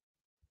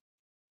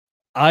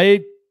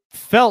 I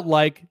felt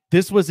like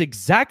this was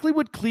exactly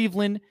what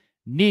Cleveland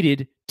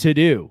needed to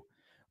do.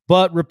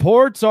 But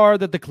reports are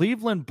that the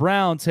Cleveland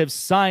Browns have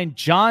signed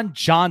John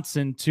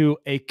Johnson to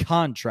a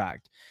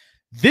contract.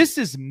 This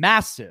is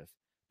massive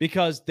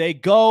because they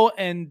go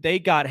and they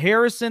got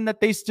Harrison that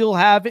they still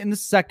have in the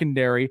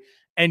secondary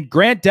and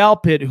Grant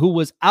Dalpit, who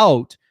was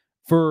out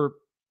for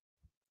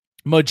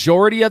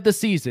majority of the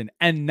season,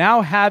 and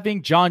now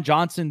having John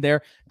Johnson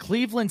there,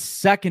 Cleveland's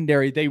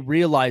secondary, they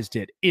realized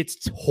it.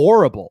 It's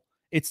horrible.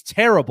 It's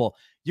terrible.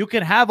 You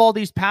can have all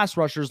these pass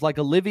rushers like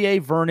Olivier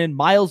Vernon,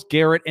 Myles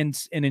Garrett, and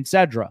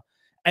etc.,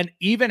 and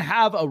even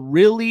have a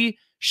really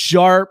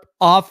sharp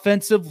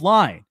offensive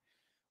line.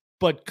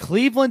 But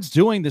Cleveland's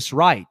doing this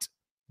right.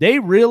 They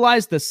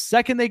realized the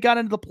second they got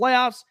into the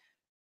playoffs,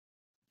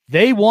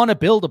 they want to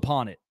build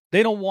upon it.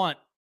 They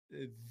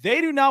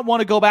do not want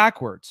to go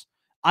backwards.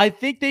 I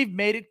think they've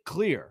made it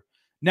clear.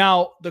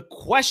 Now, the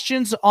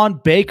questions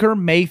on Baker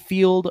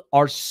Mayfield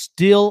are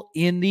still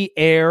in the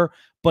air,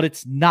 but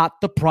it's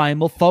not the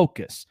primal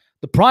focus.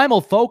 The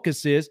primal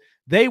focus is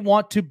they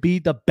want to be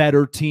the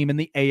better team in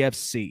the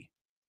AFC.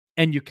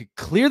 And you could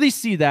clearly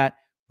see that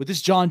with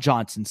this John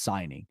Johnson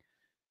signing.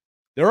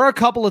 There are a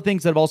couple of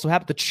things that have also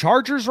happened. The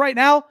Chargers right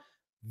now,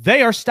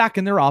 they are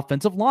stacking their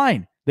offensive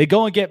line. They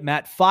go and get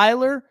Matt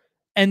Filer,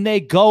 and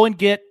they go and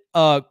get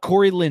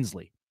Corey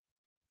Linsley.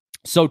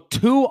 So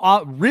two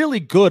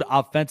really good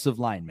offensive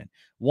linemen.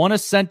 One a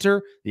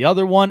center, the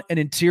other one an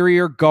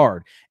interior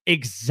guard.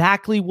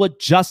 Exactly what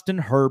Justin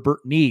Herbert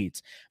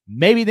needs.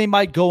 Maybe they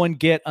might go and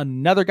get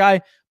another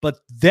guy, but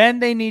then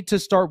they need to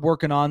start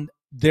working on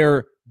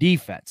their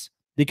defense.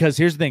 Because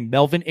here's the thing,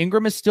 Melvin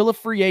Ingram is still a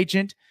free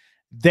agent.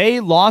 They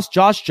lost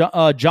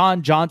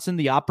John Johnson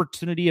the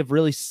opportunity of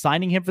really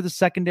signing him for the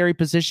secondary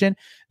position.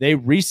 They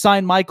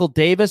re-signed Michael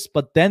Davis,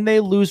 but then they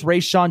lose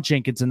Rayshawn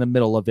Jenkins in the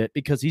middle of it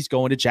because he's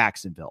going to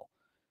Jacksonville.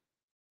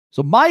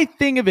 So my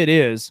thing of it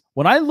is,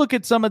 when I look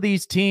at some of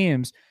these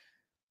teams,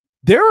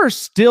 there are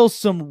still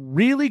some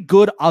really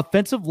good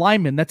offensive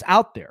linemen that's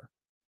out there.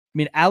 I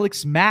mean,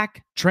 Alex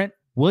Mack, Trent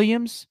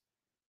Williams,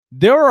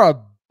 there are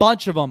a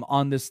bunch of them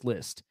on this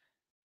list,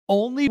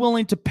 only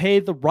willing to pay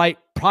the right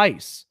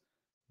price.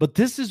 But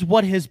this is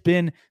why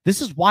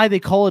they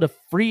call it a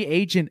free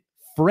agent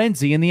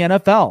frenzy in the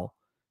NFL.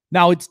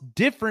 Now, it's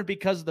different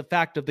because of the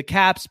fact of the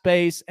cap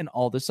space and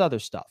all this other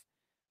stuff,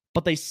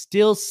 but they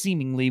still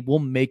seemingly will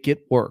make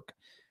it work.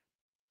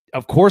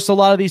 Of course, a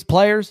lot of these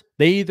players,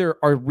 they either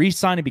are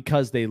re-signing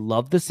because they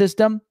love the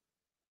system,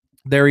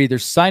 they're either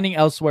signing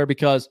elsewhere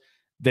because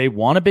they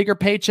want a bigger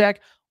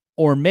paycheck,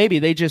 or maybe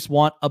they just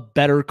want a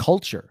better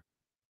culture.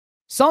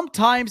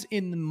 Sometimes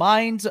in the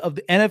minds of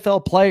the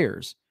NFL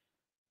players,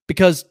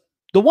 because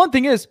the one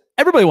thing is,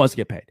 everybody wants to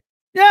get paid.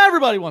 Yeah,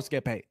 everybody wants to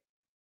get paid.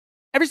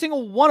 Every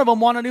single one of them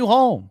want a new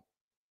home.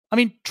 I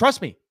mean,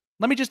 trust me.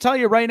 Let me just tell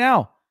you right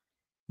now.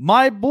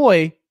 My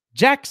boy,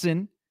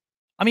 Jackson,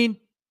 I mean,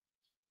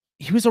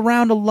 he was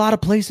around a lot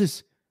of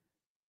places.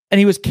 And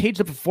he was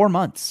caged up for 4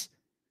 months.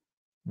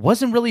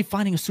 Wasn't really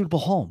finding a suitable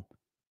home.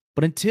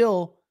 But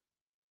until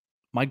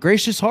my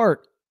gracious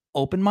heart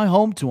opened my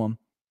home to him,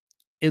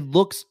 it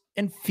looks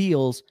and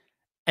feels,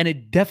 and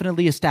it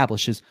definitely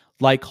establishes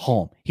like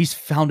home. He's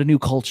found a new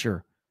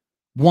culture,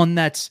 one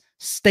that's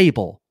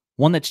stable,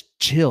 one that's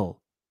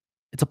chill.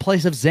 It's a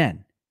place of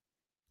zen.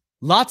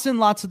 Lots and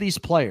lots of these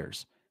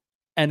players.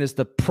 And as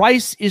the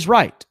price is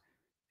right,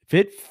 if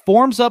it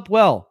forms up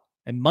well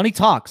and money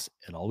talks,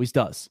 it always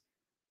does.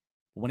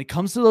 But when it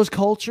comes to those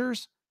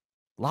cultures,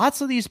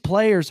 lots of these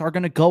players are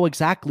going to go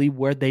exactly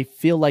where they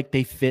feel like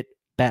they fit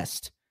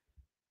best.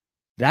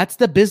 That's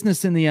the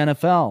business in the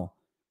NFL.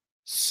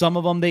 Some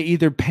of them, they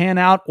either pan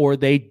out or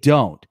they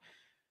don't.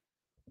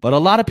 But a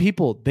lot of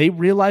people, they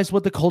realize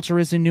what the culture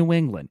is in New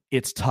England.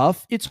 It's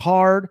tough, it's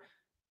hard,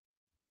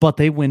 but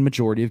they win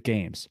majority of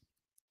games.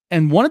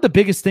 And one of the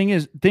biggest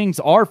things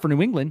are for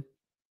New England,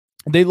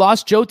 they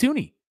lost Joe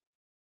Thuney.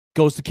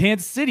 Goes to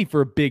Kansas City for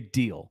a big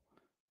deal.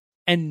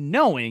 And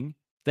knowing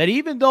that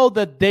even though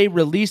that they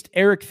released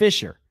Eric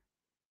Fisher,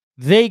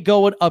 they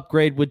go and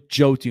upgrade with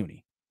Joe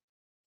Thuney.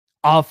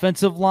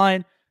 Offensive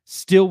line,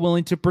 still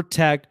willing to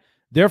protect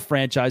their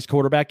franchise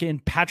quarterback in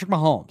Patrick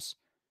Mahomes.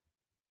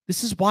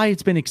 This is why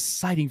it's been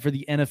exciting for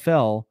the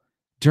NFL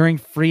during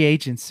free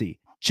agency,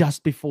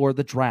 just before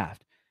the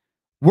draft.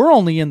 We're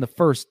only in the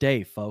first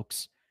day,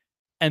 folks,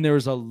 and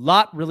there's a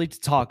lot really to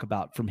talk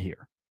about from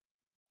here.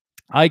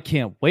 I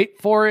can't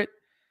wait for it.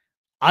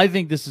 I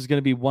think this is going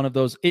to be one of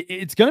those.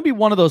 It's going to be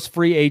one of those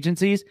free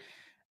agencies.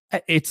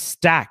 It's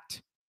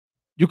stacked.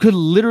 You could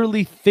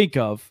literally think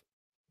of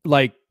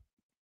like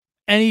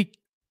any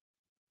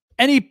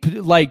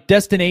like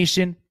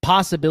destination,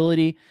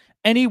 possibility,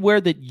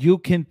 anywhere that you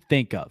can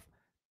think of.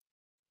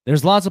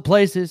 There's lots of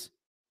places,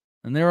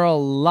 and there are a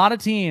lot of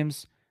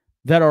teams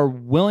that are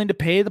willing to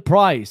pay the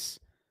price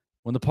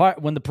when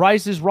the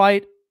price is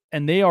right,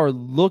 and they are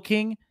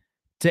looking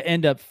to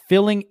end up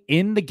filling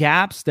in the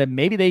gaps that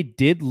maybe they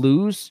did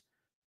lose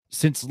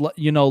since,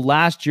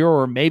 last year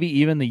or maybe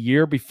even the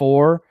year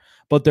before,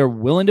 but they're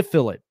willing to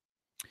fill it.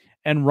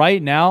 And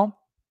right now,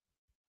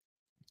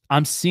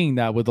 I'm seeing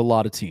that with a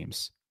lot of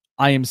teams.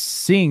 I am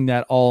seeing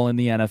that all in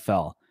the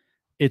NFL.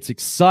 It's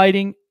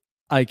exciting.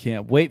 I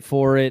can't wait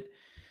for it.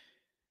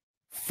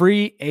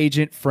 Free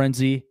agent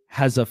frenzy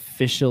has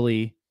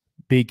officially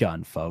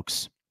begun,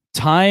 folks.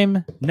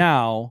 Time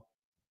now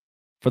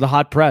for the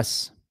hot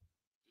press.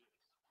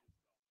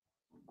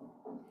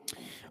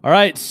 All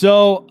right,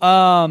 so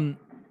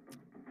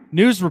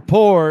news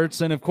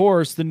reports, and of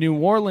course, the New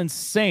Orleans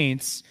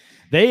Saints,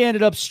 they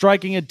ended up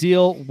striking a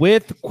deal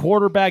with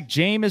quarterback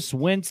Jameis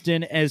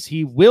Winston as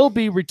he will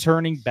be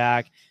returning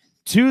back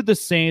to the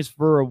Saints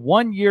for a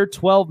 1-year,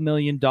 $12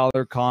 million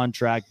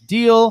contract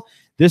deal.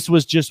 This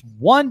was just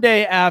one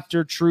day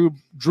after Drew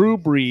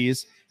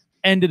Brees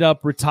ended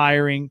up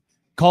retiring,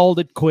 called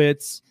it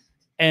quits,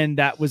 and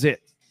that was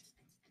it.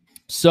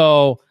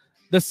 So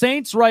the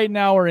Saints right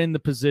now are in the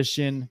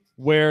position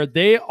where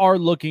they are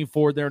looking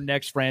for their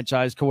next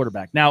franchise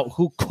quarterback. Now,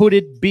 who could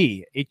it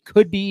be? It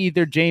could be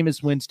either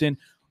Jameis Winston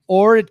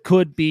or it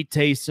could be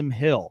Taysom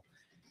Hill.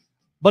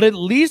 But at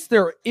least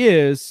there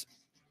is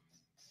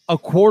a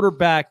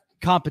quarterback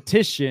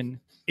competition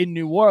in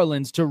New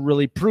Orleans to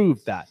really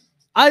prove that.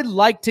 I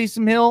like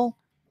Taysom Hill.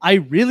 I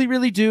really,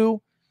 really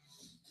do.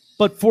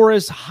 But for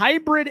as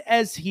hybrid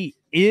as he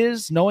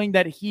is, knowing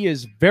that he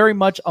is very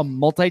much a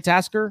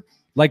multitasker,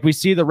 like we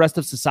see the rest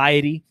of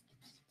society,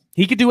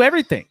 he could do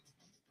everything.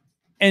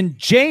 And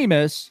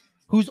Jameis,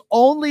 who's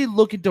only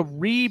looking to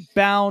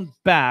rebound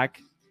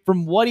back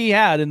from what he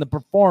had in the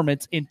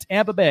performance in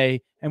Tampa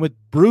Bay and with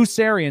Bruce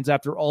Arians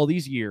after all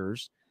these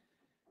years,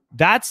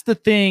 that's the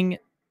thing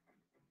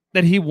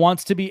that he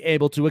wants to be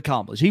able to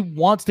accomplish. He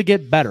wants to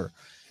get better.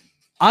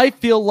 I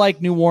feel like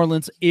New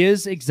Orleans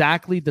is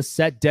exactly the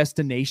set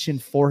destination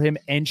for him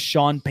and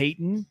Sean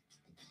Payton,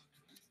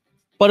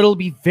 but it'll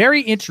be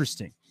very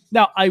interesting.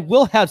 Now, I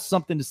will have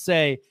something to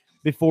say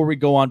before we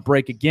go on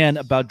break again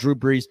about Drew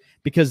Brees,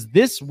 because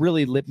this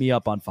really lit me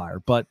up on fire.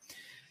 But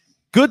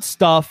good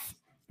stuff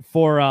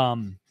for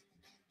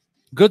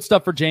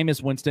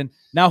Jameis Winston.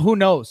 Now, who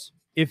knows?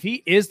 If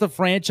he is the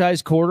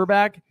franchise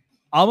quarterback,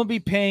 I'm going to be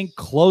paying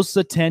close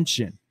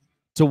attention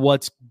to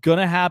what's going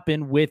to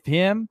happen with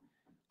him,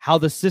 how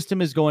the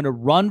system is going to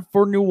run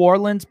for New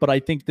Orleans. But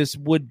I think this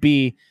would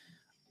be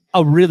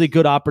a really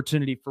good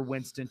opportunity for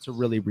Winston to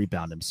really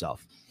rebound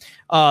himself.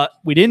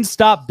 We didn't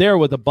stop there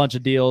with a bunch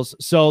of deals.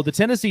 So the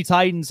Tennessee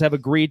Titans have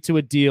agreed to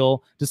a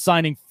deal to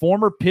signing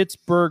former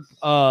Pittsburgh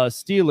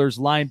Steelers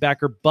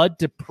linebacker Bud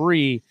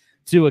Dupree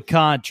to a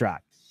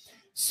contract.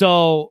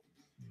 So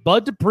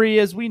Bud Dupree,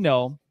 as we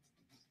know,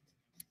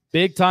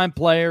 big-time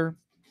player.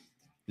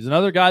 He's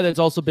another guy that's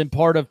also been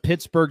part of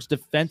Pittsburgh's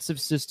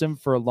defensive system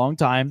for a long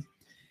time.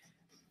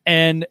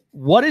 And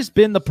what has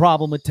been the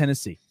problem with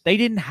Tennessee? They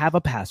didn't have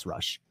a pass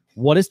rush.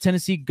 What does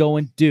Tennessee go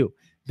and do?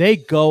 They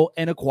go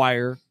and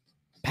acquire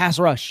pass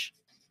rush.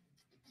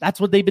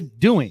 That's what they've been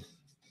doing.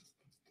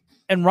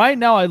 And right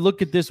now I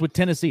look at this with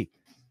Tennessee.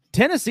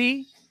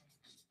 Tennessee,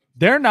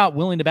 they're not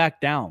willing to back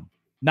down.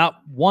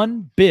 Not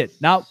one bit,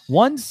 not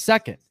 1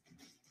 second.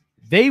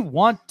 They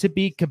want to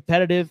be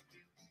competitive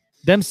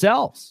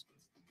themselves.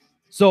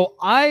 So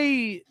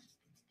I'm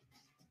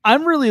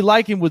really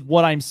liking with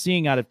what I'm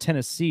seeing out of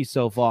Tennessee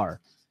so far.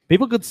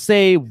 People could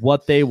say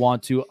what they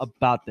want to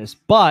about this,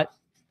 but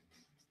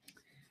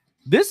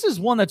this is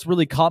one that's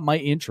really caught my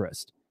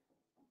interest.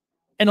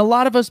 And a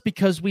lot of us,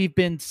 because we've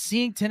been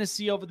seeing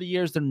Tennessee over the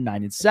years, they're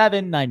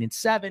 9-7,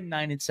 9-7,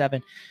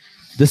 9-7.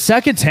 The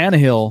second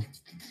Tannehill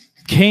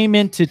came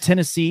into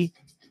Tennessee,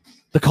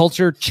 the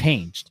culture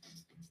changed.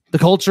 The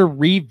culture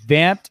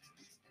revamped,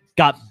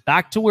 got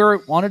back to where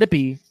it wanted to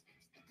be,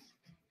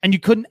 and you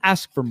couldn't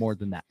ask for more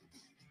than that.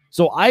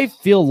 So I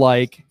feel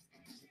like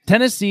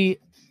Tennessee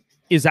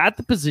is at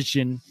the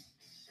position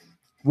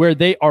where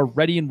they are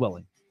ready and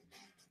willing.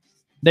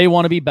 They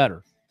want to be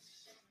better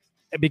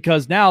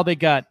because now they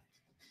got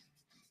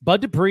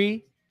Bud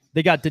Dupree,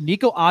 they got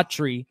Danico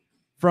Autry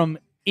from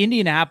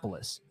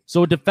Indianapolis.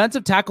 So a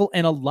defensive tackle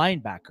and a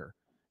linebacker.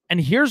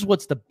 And here's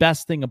what's the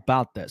best thing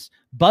about this.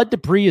 Bud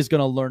Dupree is going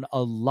to learn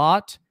a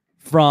lot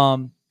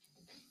from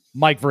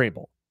Mike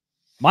Vrabel.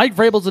 Mike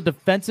Vrabel's a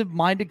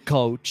defensive-minded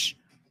coach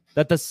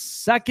that the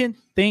second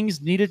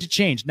things needed to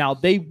change. Now,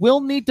 they will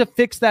need to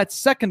fix that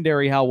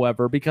secondary,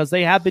 however, because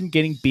they have been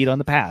getting beat on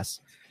the pass.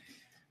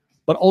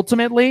 But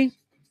ultimately,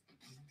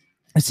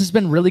 this has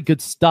been really good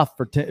stuff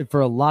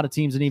for a lot of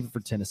teams and even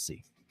for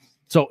Tennessee.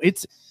 So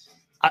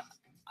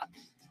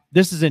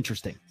this is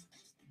interesting.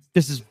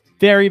 This is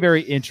very,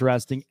 very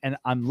interesting, and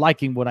I'm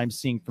liking what I'm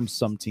seeing from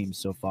some teams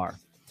so far.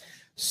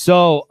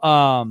 So,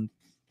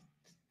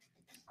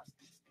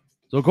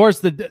 of course,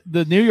 the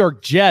New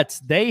York Jets,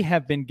 they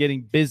have been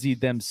getting busy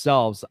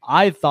themselves.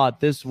 I thought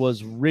this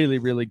was really,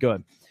 really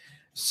good.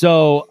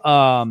 So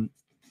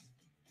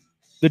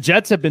the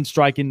Jets have been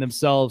striking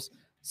themselves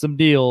some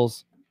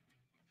deals,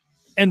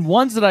 and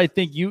ones that I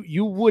think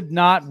you would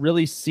not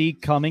really see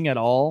coming at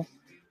all.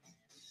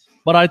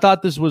 But I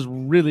thought this was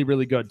really,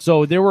 really good.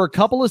 So there were a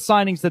couple of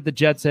signings that the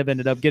Jets have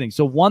ended up getting.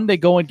 So one, they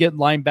go and get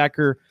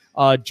linebacker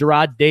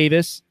Jarrad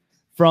Davis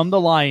from the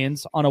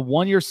Lions on a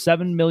 1-year,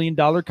 $7 million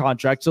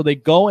contract. So they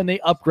go and they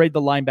upgrade the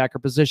linebacker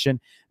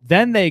position.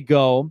 Then they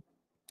go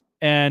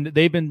and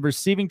they've been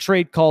receiving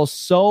trade calls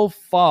so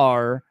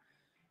far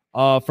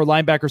for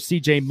linebacker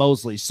CJ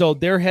Mosley. So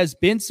there has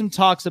been some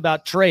talks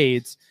about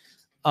trades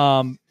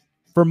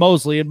for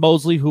Mosley, and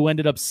Mosley, who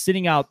ended up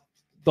sitting out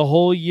the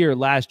whole year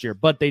last year,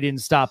 but they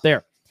didn't stop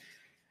there.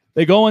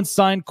 They go and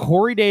sign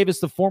Corey Davis,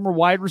 the former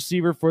wide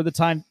receiver for the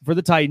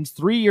Titans,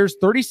 3 years,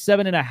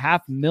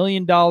 $37.5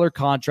 million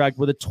contract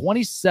with a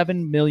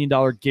 $27 million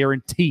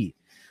guarantee.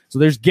 So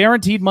there's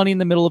guaranteed money in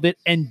the middle of it.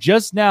 And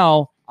just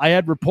now, I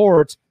had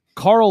reports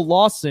Carl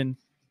Lawson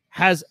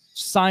has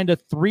signed a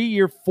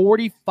 3-year,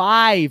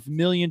 $45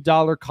 million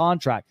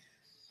contract.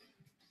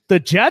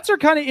 The Jets are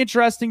kind of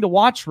interesting to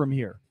watch from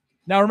here.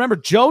 Now, remember,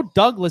 Joe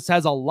Douglas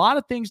has a lot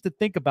of things to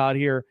think about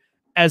here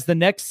as the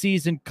next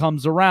season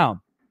comes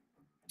around.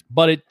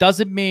 But it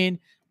doesn't mean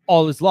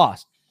all is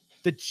lost.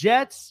 The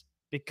Jets,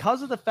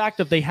 because of the fact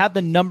that they have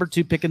the number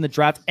 2 pick in the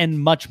draft and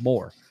much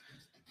more,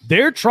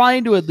 they're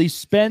trying to at least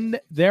spend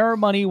their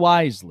money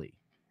wisely.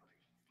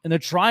 And they're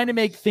trying to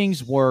make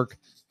things work.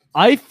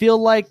 I feel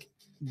like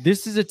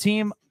this is a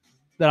team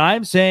that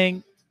I'm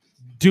saying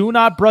do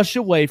not brush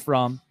away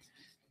from,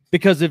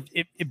 because if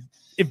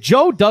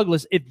Joe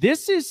Douglas, if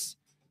this is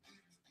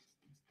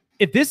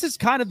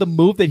kind of the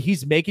move that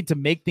he's making to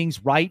make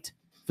things right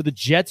for the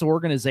Jets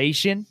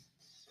organization,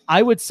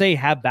 I would say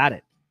have at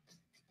it.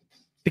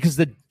 Because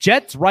the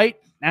Jets right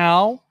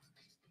now,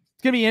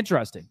 it's going to be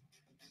interesting.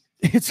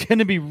 It's going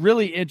to be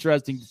really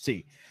interesting to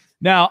see.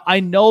 Now, I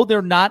know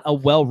they're not a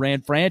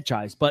well-ran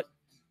franchise, but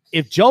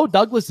if Joe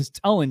Douglas is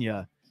telling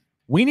you,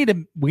 we need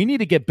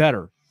to get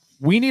better.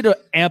 We need to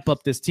amp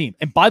up this team.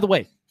 And by the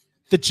way,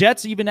 the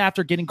Jets, even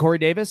after getting Corey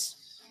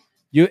Davis,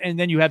 and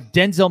then you have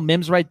Denzel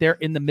Mims right there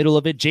in the middle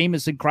of it,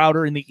 Jamison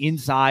Crowder in the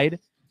inside.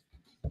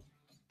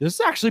 This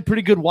is actually a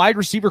pretty good wide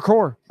receiver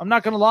core. I'm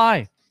not going to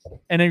lie.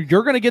 And if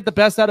you're going to get the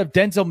best out of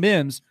Denzel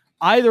Mims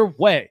either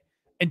way.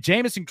 And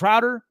Jamison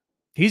Crowder,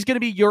 he's going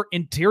to be your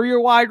interior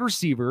wide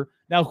receiver.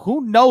 Now,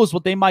 who knows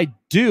what they might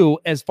do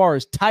as far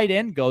as tight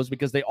end goes,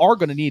 because they are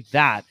going to need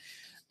that.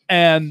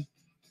 And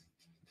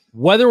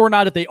whether or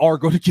not if they are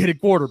going to get a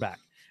quarterback.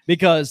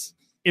 Because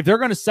if they're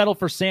going to settle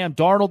for Sam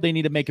Darnold, they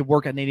need to make it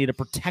work, and they need to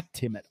protect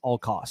him at all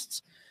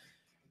costs.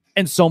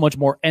 And so much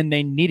more. And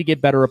they need to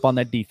get better up on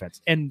that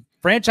defense. And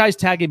franchise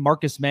tagging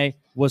Marcus May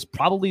was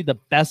probably the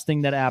best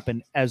thing that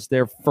happened as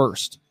the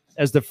first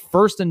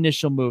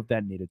initial move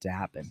that needed to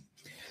happen.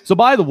 So,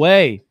 by the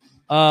way,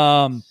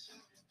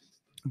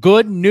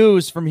 good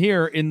news from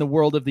here in the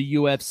world of the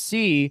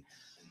UFC.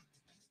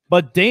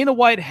 But Dana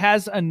White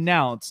has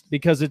announced,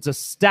 because it's a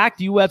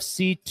stacked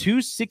UFC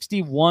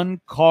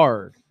 261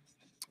 card,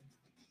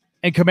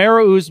 and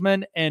Kamaru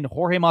Usman and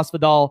Jorge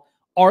Masvidal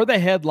are the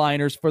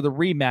headliners for the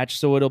rematch.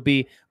 So it'll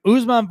be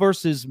Usman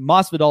versus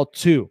Masvidal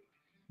 2.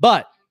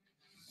 But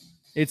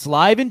it's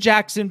live in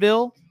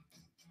Jacksonville.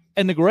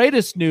 And the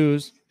greatest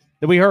news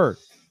that we heard,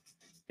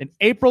 in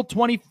April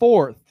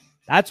 24th,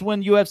 that's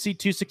when UFC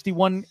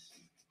 261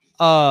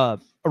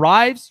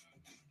 arrives.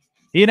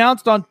 He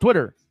announced on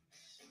Twitter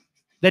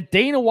that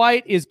Dana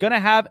White is going to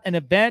have an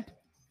event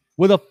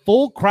with a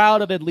full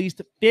crowd of at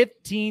least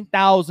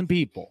 15,000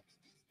 people.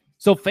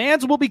 So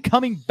fans will be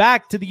coming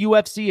back to the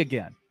UFC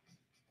again.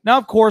 Now,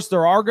 of course,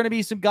 there are going to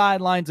be some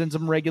guidelines and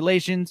some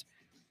regulations.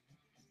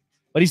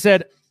 But he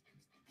said,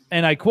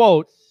 and I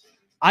quote,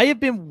 "I have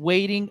been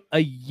waiting a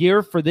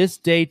year for this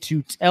day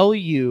to tell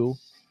you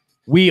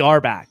we are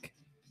back."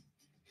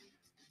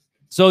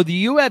 So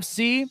the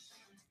UFC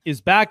is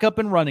back up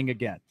and running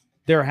again.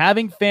 They're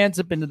having fans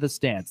up into the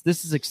stands.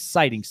 This is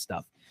exciting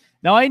stuff.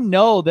 Now, I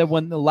know that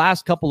when the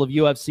last couple of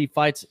UFC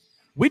fights,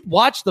 we'd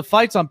watch the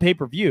fights on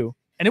pay-per-view,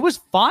 and it was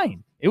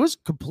fine. It was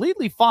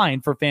completely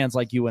fine for fans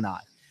like you and I.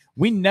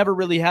 We never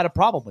really had a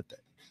problem with it.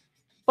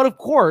 But of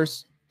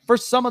course, for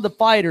some of the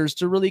fighters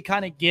to really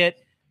kind of get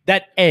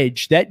that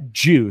edge, that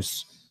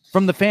juice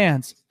from the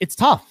fans, it's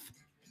tough.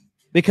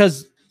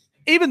 Because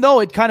even though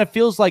it kind of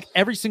feels like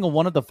every single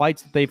one of the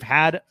fights that they've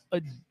had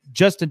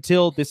just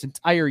until this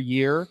entire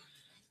year,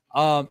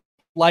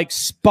 like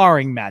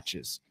sparring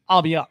matches,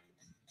 I'll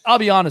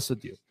be honest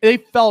with you, they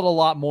felt a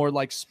lot more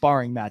like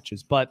sparring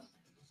matches. But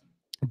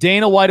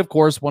Dana White, of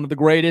course, one of the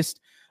greatest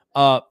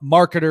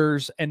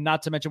marketers, and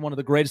not to mention one of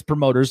the greatest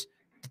promoters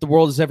that the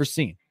world has ever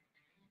seen.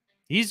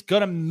 He's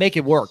going to make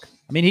it work.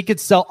 I mean, he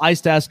could sell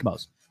ice to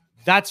Eskimos.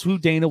 That's who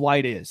Dana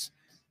White is.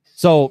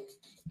 So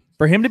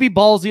for him to be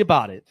ballsy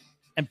about it,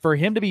 and for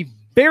him to be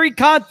very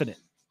confident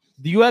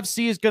the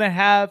UFC is going to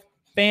have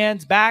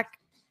fans back,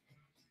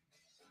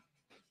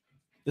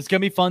 it's going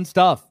to be fun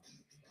stuff.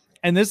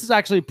 And this is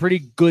actually a pretty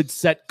good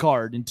set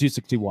card in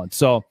 261.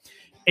 So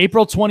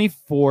April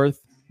 24th,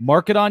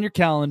 mark it on your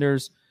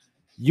calendars.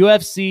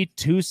 UFC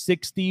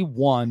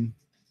 261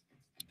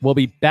 will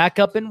be back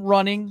up and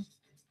running,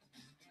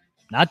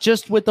 not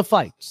just with the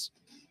fights,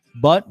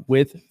 but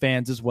with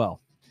fans as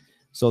well.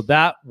 So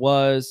that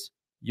was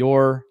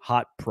your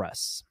hot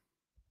press.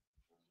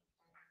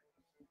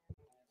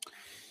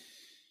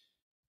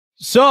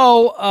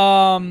 So,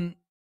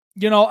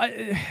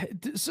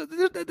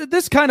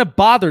 this kind of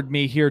bothered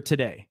me here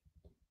today.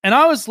 And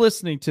I was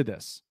listening to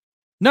this.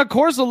 Now, of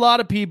course, a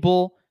lot of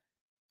people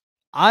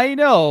I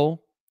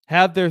know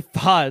have their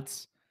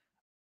thoughts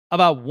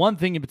about one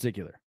thing in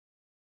particular.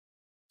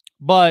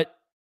 But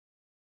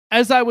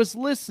as I was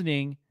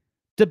listening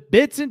to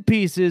bits and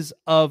pieces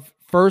of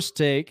First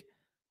Take,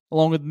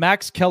 along with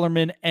Max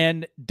Kellerman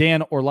and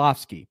Dan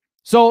Orlovsky.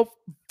 So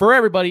for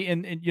everybody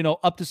in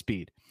up to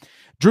speed,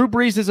 Drew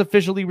Brees is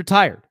officially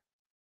retired.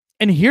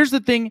 And here's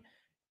the thing.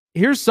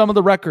 Here's some of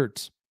the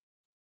records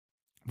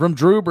from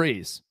Drew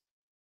Brees.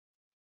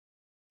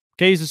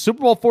 Okay, he's a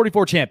Super Bowl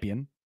 44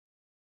 champion,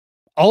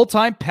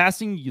 all-time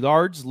passing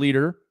yards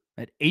leader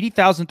at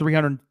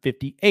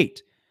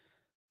 80,358.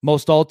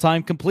 Most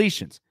all-time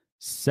completions,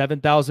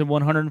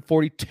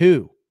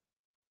 7,142.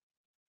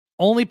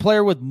 Only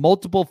player with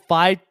multiple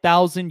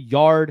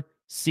 5,000-yard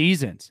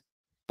seasons,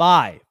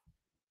 5.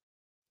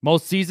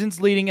 Most seasons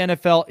leading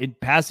NFL in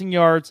passing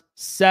yards,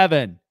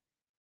 7.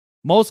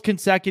 Most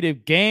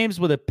consecutive games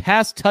with a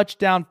pass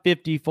touchdown,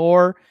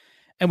 54,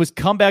 and was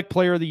comeback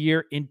player of the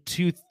year in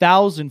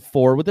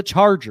 2004 with the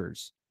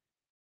Chargers.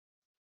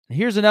 And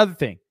here's another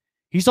thing.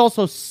 He's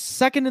also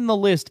second in the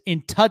list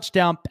in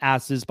touchdown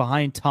passes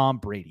behind Tom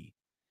Brady.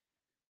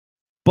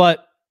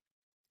 But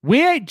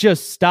we ain't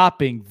just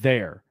stopping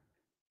there.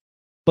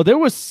 But there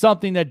was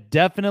something that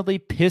definitely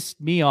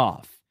pissed me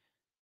off,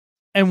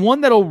 and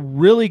one that'll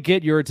really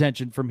get your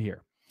attention from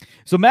here.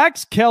 So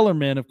Max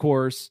Kellerman, of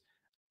course,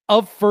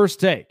 of First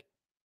Take,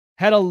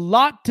 had a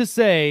lot to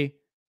say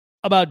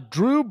about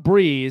Drew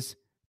Brees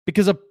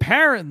because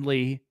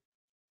apparently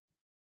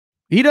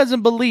he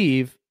doesn't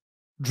believe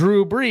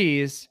Drew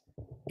Brees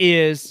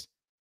is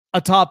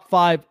a top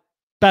 5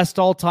 best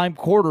all-time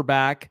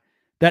quarterback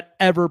that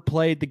ever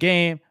played the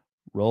game.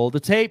 Roll the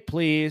tape,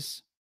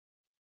 please.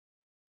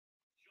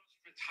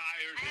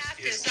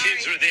 His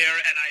kids are there,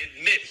 and I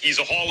admit he's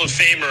a Hall of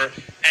Famer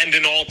and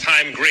an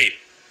all-time great.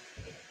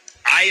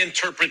 I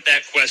interpret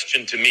that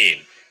question to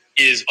mean,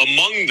 is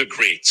among the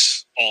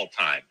greats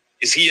all-time,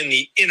 is he in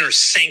the inner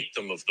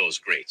sanctum of those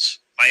greats?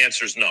 My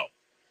answer is no.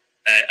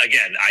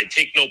 Again, I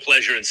take no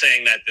pleasure in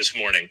saying that this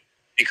morning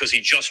because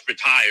he just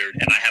retired,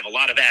 and I have a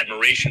lot of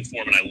admiration for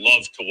him, and I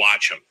love to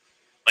watch him.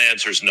 My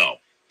answer is no.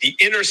 The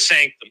inner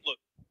sanctum, look.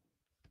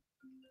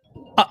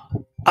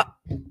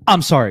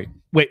 I'm sorry.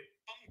 Wait,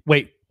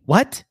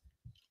 what?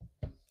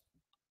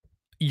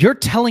 You're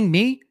telling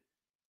me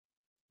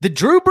the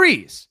Drew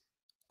Brees,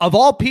 of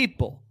all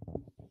people,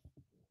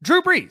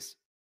 Drew Brees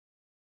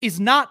is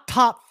not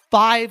top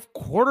 5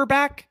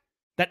 quarterback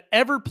that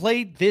ever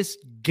played this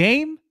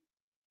game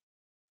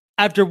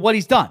after what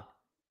he's done?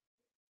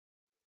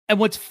 And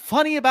what's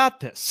funny about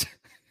this,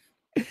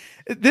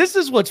 this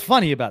is what's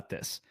funny about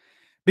this,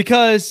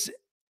 because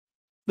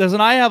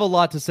listen, I have a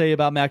lot to say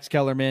about Max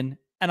Kellerman,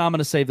 and I'm going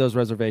to save those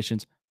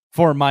reservations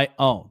for my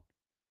own.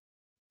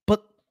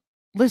 But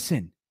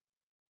listen,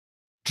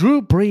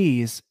 Drew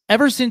Brees,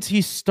 ever since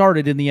he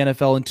started in the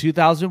NFL in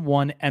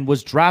 2001 and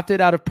was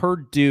drafted out of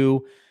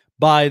Purdue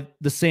by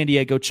the San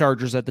Diego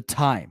Chargers at the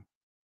time,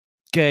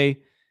 okay,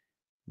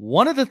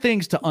 one of the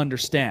things to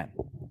understand,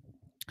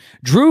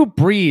 Drew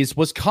Brees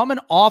was coming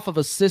off of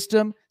a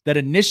system that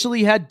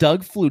initially had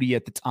Doug Flutie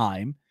at the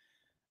time,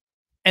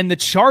 and the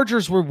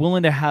Chargers were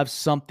willing to have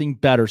something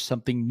better,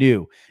 something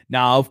new.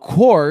 Now, of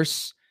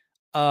course,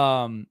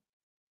 but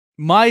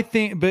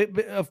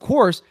of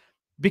course,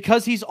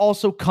 because he's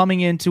also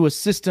coming into a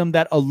system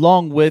that,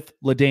 along with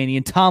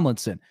LaDainian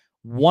Tomlinson,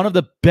 one of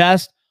the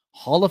best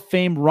Hall of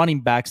Fame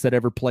running backs that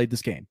ever played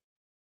this game.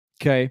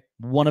 Okay,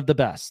 one of the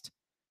best.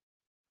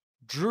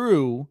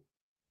 Drew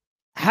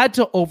had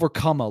to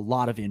overcome a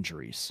lot of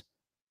injuries.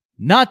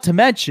 Not to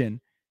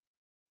mention,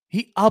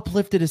 he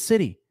uplifted a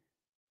city.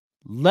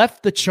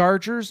 Left the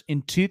Chargers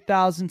in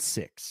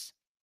 2006.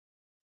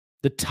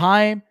 The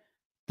time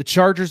the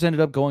Chargers ended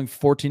up going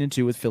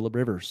 14-2 with Phillip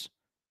Rivers.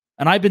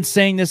 And I've been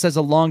saying this as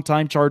a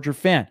longtime Charger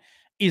fan.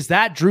 Is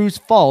that Drew's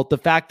fault, the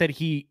fact that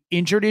he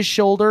injured his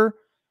shoulder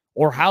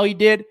or how he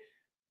did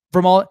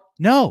from all?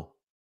 No.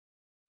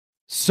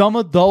 Some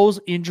of those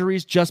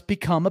injuries just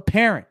become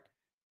apparent.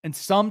 And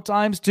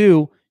sometimes,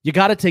 too, you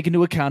got to take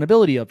into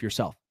accountability of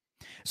yourself.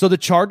 So the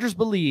Chargers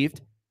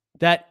believed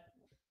that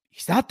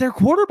he's not their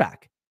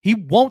quarterback. He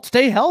won't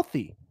stay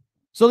healthy.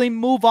 So they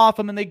move off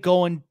him and they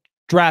go and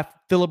draft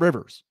Phillip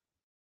Rivers.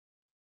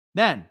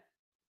 Then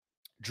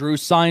Drew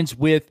signs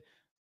with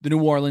the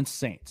New Orleans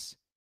Saints.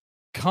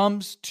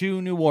 Comes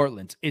to New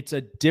Orleans. It's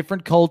a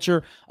different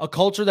culture, a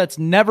culture that's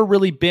never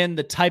really been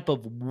the type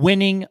of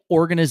winning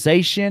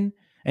organization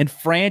and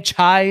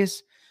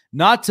franchise.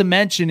 Not to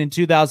mention in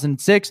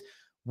 2006,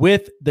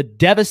 with the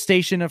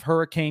devastation of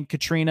Hurricane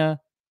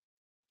Katrina,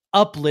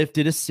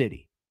 uplifted a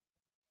city,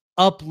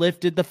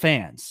 uplifted the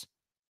fans,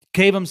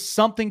 gave them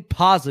something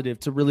positive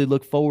to really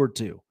look forward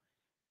to.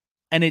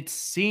 And it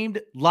seemed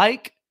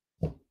like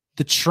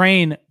the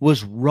train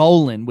was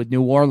rolling with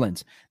New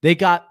Orleans. They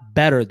got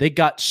better. They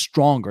got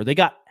stronger. They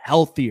got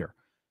healthier.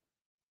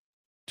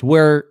 To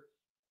where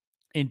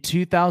in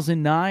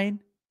 2009,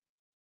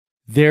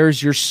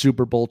 there's your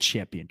Super Bowl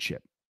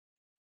championship.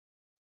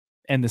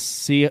 And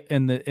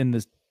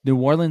the New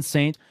Orleans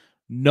Saints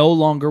no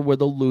longer were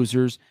the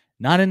losers,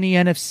 not in the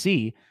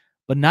NFC,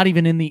 but not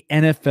even in the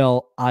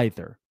NFL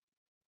either.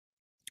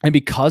 And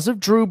because of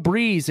Drew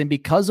Brees and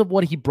because of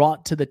what he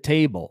brought to the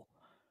table,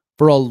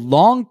 for a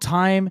long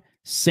time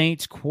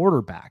Saints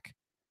quarterback,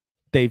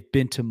 they've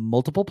been to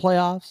multiple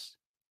playoffs.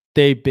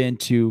 They've been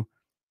to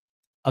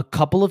a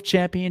couple of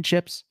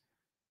championships.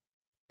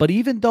 But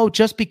even though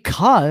just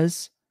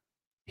because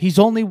he's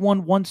only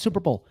won one Super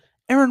Bowl,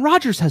 Aaron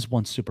Rodgers has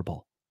one Super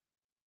Bowl.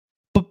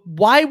 But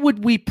why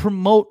would we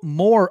promote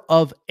more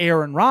of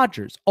Aaron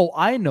Rodgers? Oh,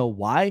 I know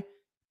why.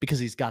 Because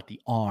he's got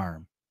the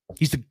arm.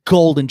 He's the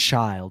golden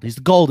child. He's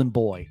the golden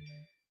boy.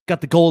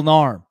 Got the golden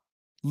arm.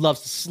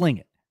 Loves to sling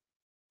it.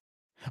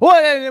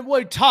 Well,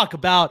 we talk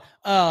about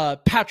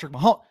Patrick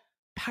Mahomes.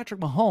 Patrick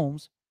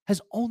Mahomes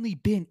has only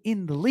been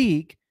in the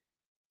league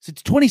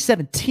since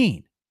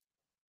 2017.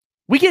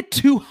 We get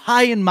too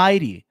high and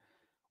mighty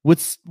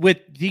with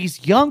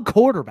these young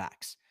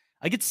quarterbacks.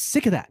 I get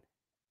sick of that.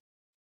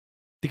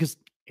 Because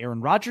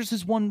Aaron Rodgers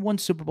has won one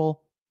Super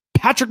Bowl.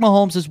 Patrick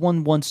Mahomes has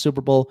won one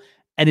Super Bowl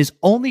and is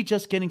only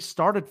just getting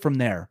started from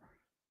there.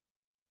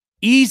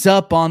 Ease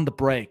up on the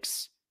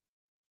brakes.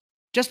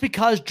 Just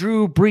because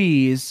Drew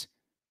Brees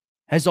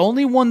has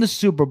only won the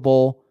Super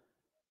Bowl,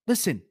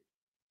 listen,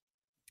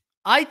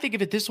 I think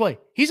of it this way.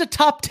 He's a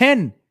top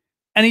 10,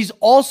 and he's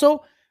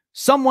also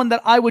someone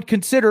that I would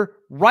consider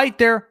right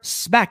there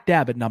smack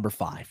dab at number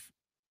 5.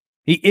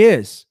 He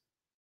is.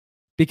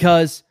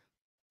 Because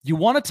you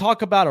want to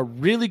talk about a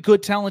really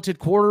good, talented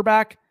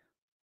quarterback,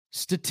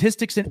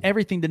 statistics and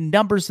everything, the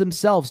numbers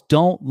themselves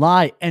don't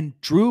lie. And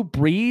Drew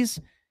Brees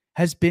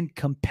has been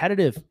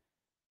competitive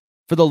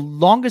for the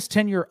longest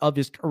tenure of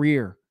his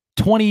career,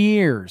 20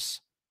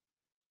 years.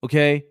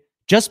 Okay?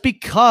 Just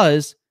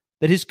because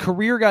that his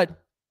career got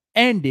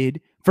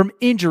ended from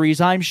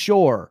injuries, I'm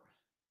sure.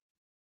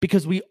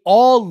 Because we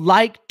all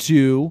like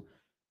to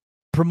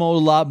promote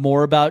a lot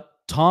more about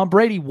Tom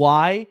Brady.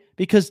 Why?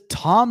 Because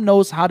Tom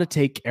knows how to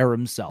take care of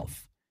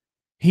himself.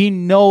 He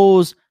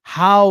knows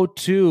how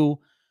to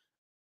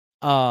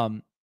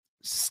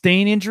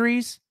sustain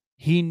injuries.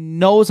 He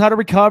knows how to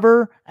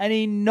recover, and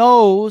he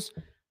knows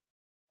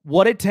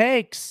what it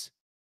takes.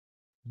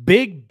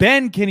 Big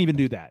Ben can't even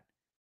do that.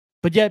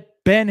 But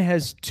yet Ben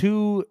has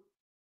two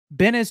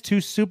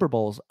Super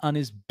Bowls on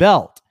his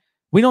belt.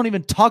 We don't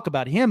even talk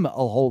about him a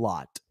whole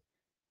lot.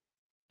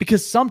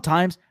 Because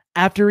sometimes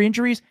after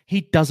injuries,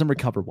 he doesn't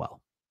recover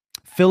well.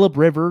 Phillip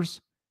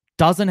Rivers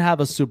doesn't have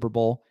a Super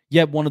Bowl,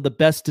 yet one of the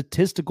best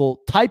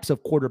statistical types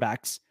of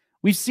quarterbacks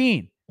we've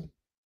seen.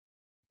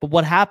 But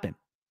what happened?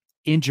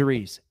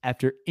 Injuries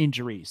after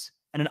injuries.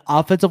 And an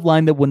offensive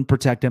line that wouldn't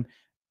protect him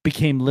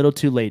became little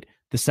too late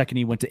the second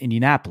he went to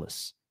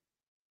Indianapolis.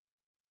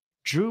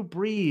 Drew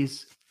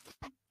Brees,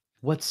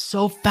 what's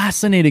so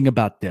fascinating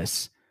about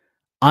this?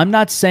 I'm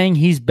not saying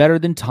he's better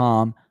than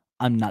Tom.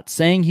 I'm not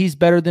saying he's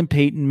better than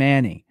Peyton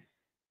Manning.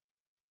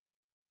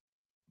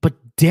 But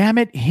damn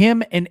it,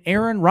 him and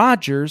Aaron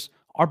Rodgers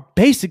are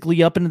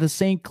basically up into the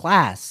same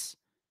class.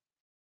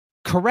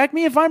 Correct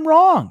me if I'm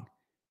wrong.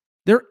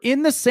 They're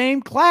in the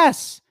same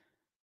class.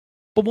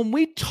 But when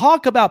we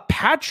talk about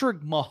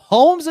Patrick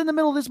Mahomes in the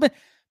middle of this,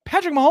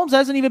 Patrick Mahomes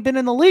hasn't even been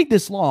in the league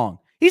this long.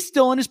 He's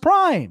still in his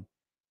prime.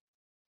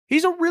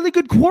 He's a really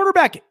good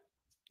quarterback.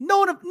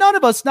 None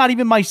of us, not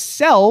even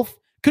myself,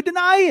 could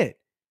deny it.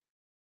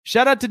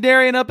 Shout out to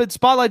Darian up at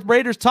Spotlight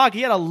Raiders Talk.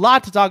 He had a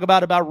lot to talk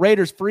about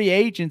Raiders free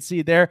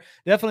agency there.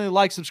 Definitely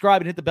like,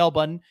 subscribe, and hit the bell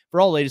button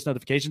for all latest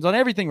notifications on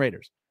everything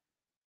Raiders.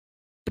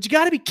 But you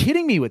got to be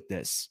kidding me with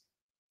this.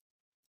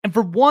 And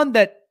for one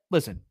that,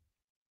 listen,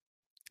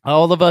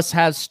 all of us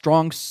have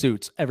strong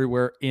suits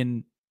everywhere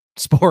in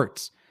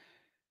sports.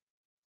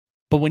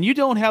 But when you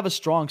don't have a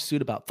strong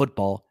suit about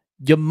football,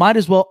 you might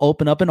as well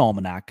open up an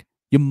almanac.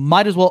 You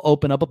might as well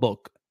open up a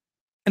book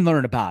and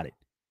learn about it.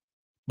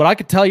 But I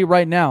could tell you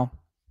right now,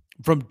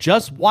 from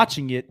just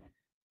watching it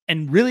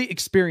and really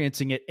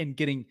experiencing it and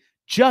getting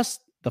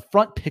just the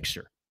front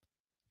picture,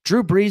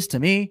 Drew Brees, to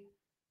me,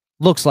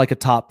 looks like a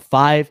top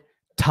 5,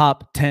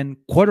 top 10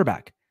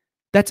 quarterback.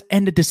 That's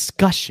end of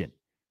discussion.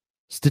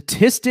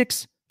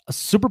 Statistics, a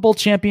Super Bowl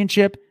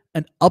championship,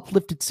 an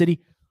uplifted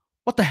city.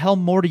 What the hell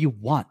more do you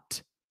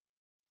want?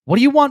 What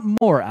do you want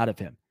more out of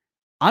him?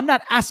 I'm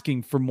not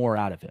asking for more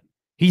out of him.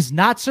 He's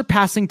not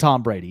surpassing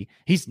Tom Brady.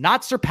 He's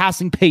not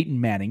surpassing Peyton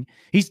Manning.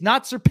 He's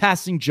not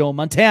surpassing Joe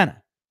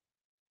Montana.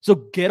 So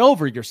get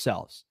over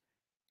yourselves.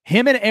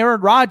 Him and Aaron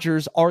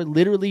Rodgers are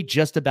literally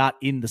just about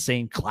in the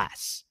same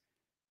class.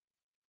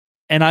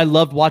 And I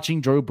loved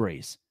watching Drew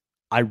Brees.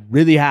 I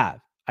really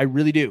have. I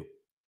really do.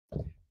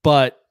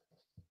 But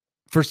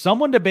for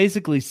someone to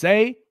basically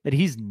say that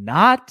he's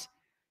not,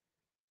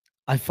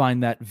 I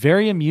find that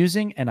very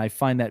amusing, and I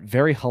find that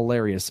very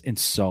hilarious in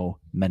so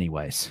many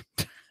ways.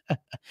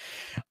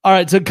 All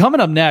right, so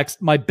coming up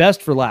next, my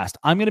best for last,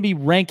 I'm going to be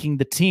ranking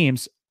the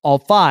teams, all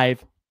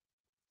 5,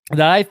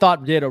 that I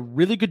thought did a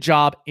really good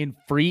job in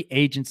free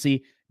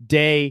agency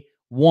day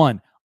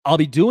 1. I'll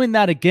be doing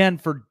that again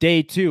for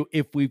day 2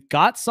 if we've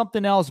got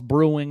something else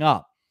brewing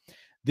up.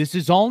 This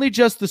is only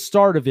just the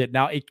start of it.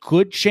 Now, it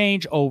could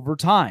change over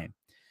time.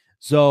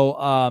 So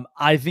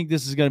I think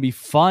this is going to be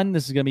fun.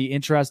 This is going to be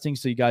interesting.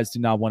 So you guys do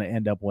not want to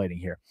end up waiting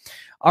here.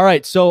 All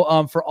right.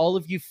 So for all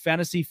of you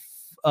fantasy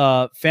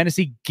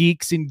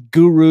geeks and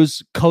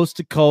gurus, coast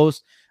to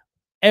coast,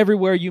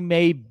 everywhere you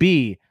may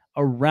be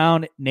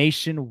around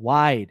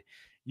nationwide,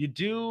 you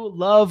do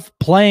love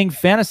playing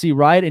fantasy,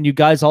 right? And you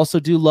guys also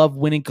do love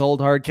winning cold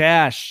hard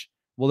cash.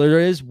 Well, there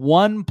is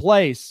one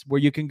place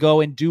where you can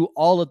go and do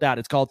all of that.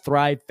 It's called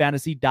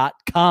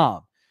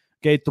thrivefantasy.com.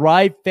 Okay,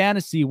 Thrive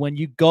Fantasy, when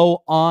you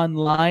go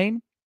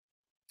online,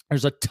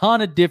 there's a ton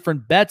of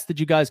different bets that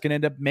you guys can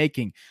end up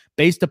making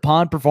based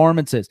upon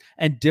performances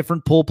and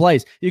different pool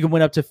plays. You can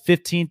win up to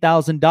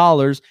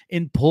 $15,000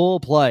 in pool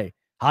play.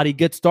 How do you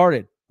get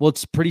started? Well,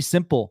 it's pretty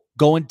simple.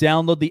 Go and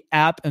download the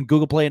app in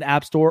Google Play and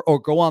App Store, or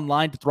go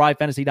online to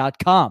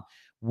thrivefantasy.com.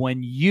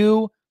 When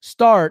you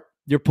start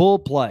your pool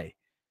play,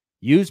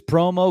 use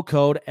promo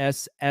code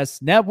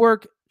SS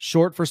Network,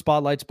 short for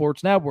Spotlight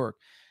Sports Network.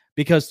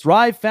 Because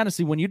Thrive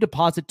Fantasy, when you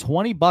deposit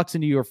 $20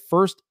 into your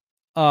first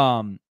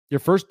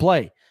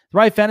play,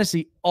 Thrive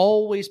Fantasy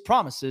always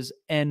promises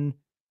and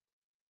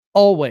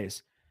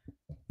always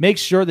makes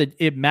sure that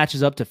it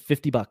matches up to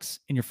 $50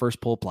 in your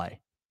first pool play.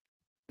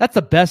 That's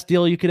the best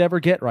deal you could ever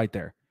get right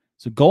there.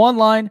 So go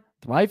online,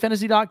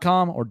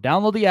 thrivefantasy.com, or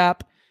download the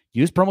app.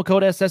 Use promo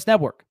code SS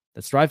Network.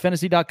 That's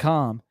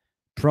thrivefantasy.com,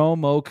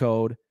 promo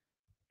code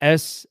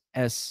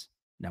SS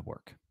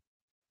Network.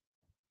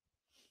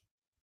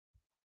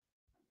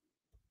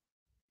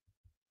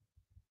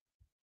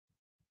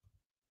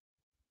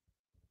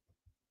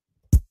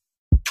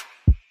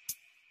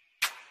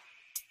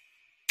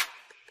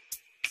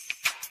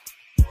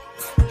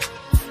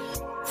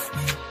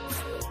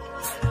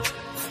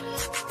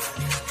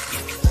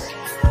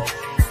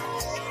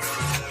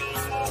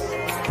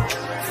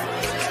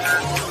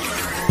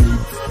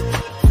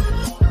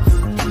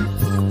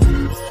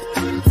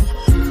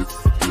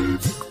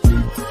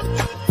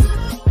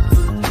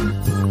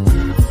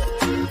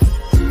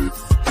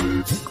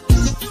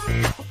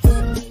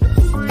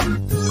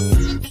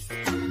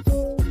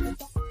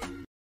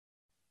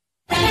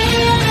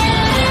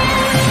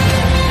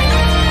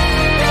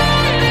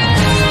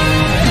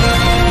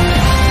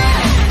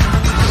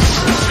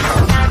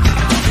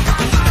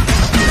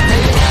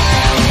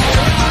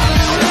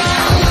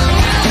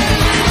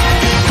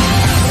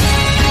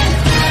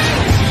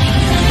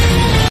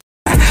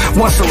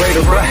 Once a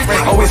Raider,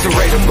 bruh, always a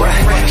Raider,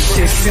 bruh.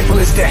 Shit simple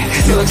as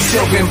that. You look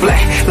silver and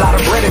black. Lot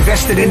of bread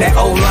invested in that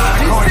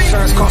O-line. Car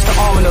insurance cost the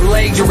arm and the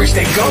leg to reach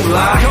that goal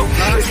line.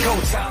 It's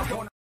go time.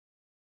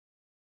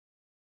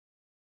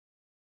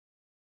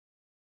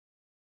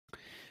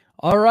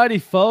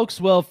 Alrighty, folks.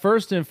 Well,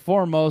 first and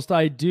foremost,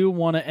 I do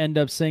want to end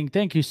up saying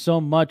thank you so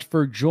much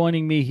for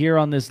joining me here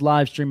on this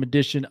live stream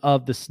edition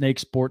of the Snake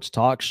Sports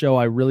Talk Show.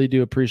 I really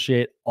do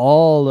appreciate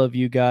all of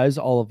you guys,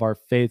 all of our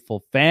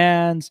faithful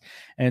fans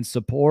and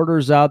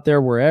supporters out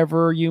there,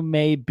 wherever you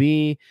may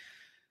be.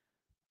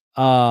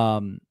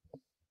 Man,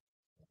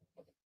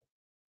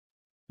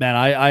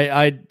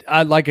 I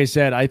like I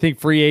said, I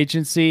think free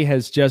agency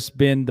has just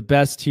been the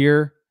best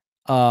here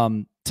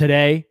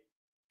today.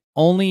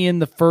 Only in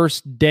the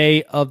first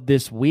day of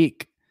this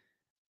week.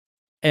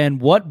 And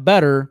what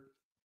better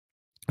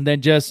than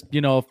just,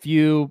 a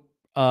few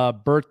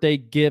birthday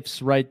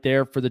gifts right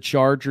there for the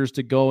Chargers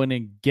to go in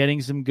and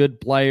getting some good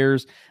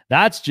players.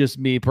 That's just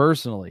me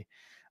personally.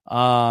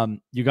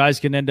 You guys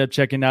can end up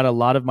checking out a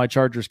lot of my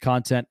Chargers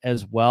content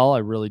as well. I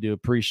really do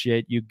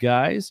appreciate you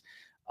guys.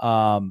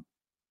 But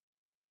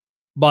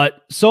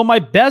so my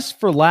best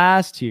for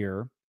last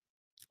here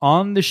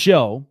on the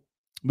show,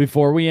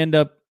 before we end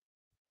up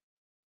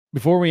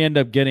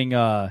getting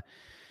into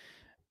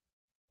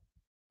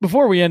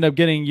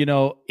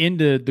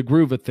the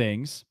groove of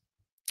things.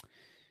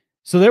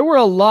 So there were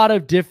a lot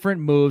of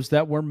different moves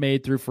that were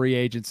made through free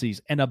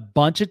agencies and a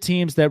bunch of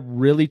teams that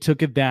really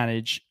took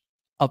advantage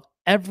of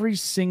every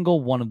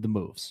single one of the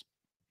moves.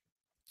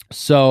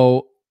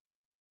 So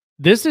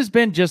this has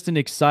been just an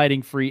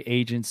exciting free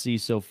agency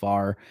so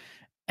far,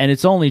 and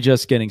it's only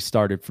just getting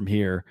started from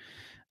here.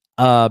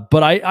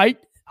 But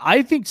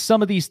I think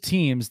some of these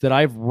teams that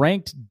I've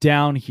ranked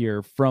down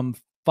here from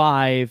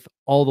 5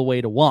 all the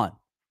way to 1,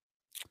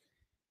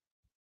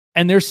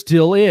 and there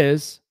still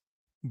is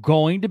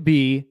going to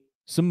be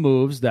some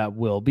moves that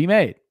will be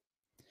made.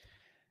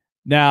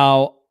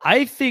 Now,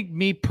 I think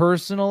me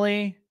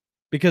personally,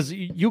 because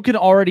you can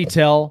already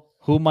tell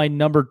who my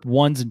number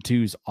 1s and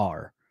 2s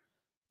are.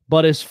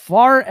 But as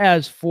far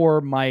as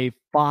for my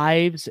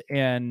 5s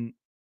and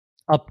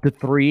up to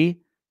 3,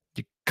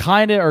 you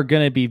kind of are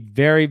going to be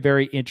very,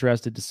 very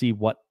interested to see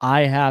what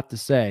I have to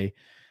say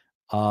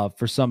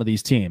for some of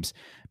these teams,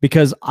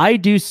 because I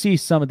do see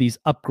some of these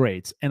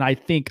upgrades, and I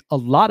think a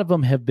lot of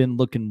them have been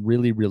looking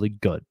really, really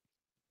good.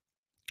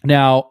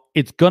 Now,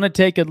 it's going to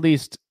take at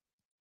least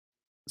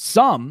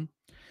some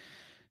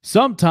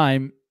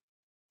time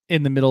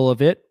in the middle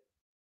of it,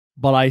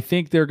 but I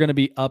think they're going to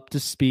be up to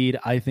speed.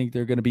 I think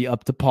they're going to be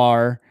up to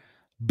par.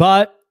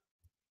 But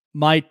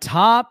my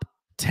top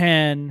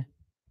 10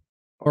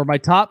 or my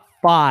top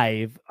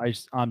five,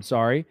 I'm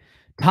sorry,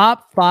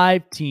 top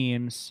 5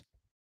 teams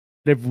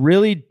that have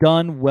really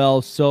done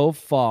well so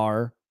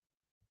far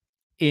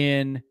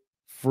in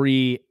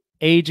free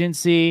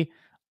agency.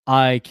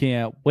 I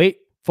can't wait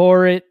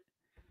for it.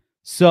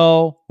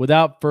 So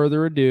without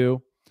further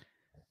ado,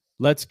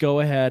 let's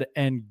go ahead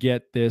and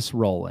get this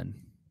rolling.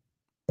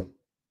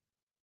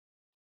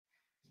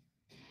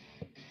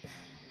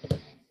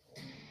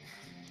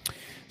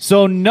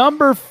 So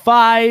number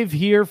 5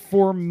 here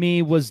for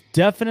me was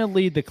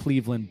definitely the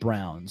Cleveland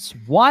Browns.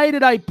 Why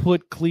did I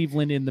put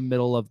Cleveland in the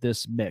middle of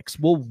this mix?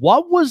 Well,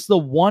 what was the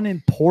one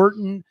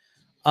important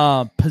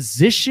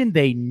position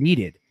they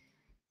needed?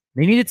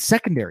 They needed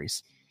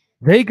secondaries.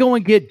 They go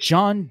and get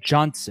John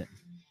Johnson,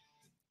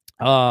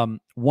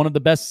 one of the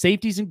best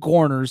safeties and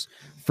corners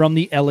from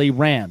the LA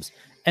Rams.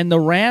 And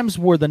the Rams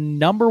were the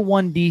number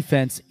 1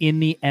 defense in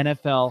the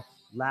NFL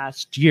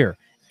last year.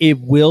 It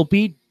will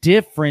be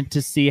different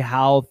to see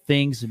how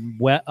things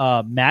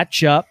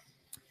match up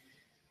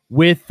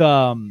with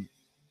the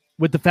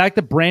fact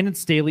that Brandon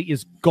Staley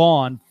is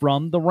gone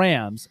from the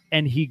Rams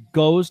and he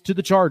goes to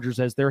the Chargers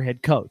as their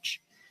head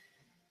coach.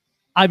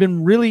 I've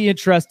been really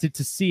interested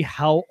to see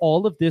how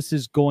all of this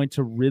is going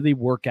to really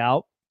work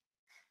out.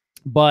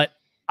 But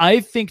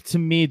I think, to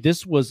me,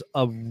 this was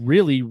a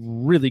really,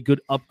 really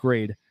good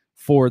upgrade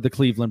for the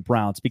Cleveland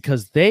Browns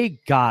because they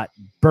got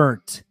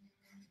burnt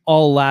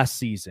all last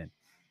season.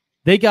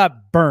 They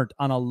got burnt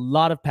on a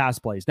lot of pass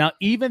plays. Now,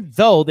 even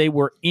though they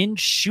were in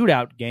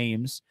shootout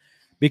games,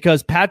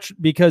 because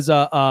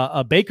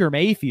Baker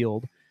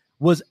Mayfield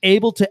was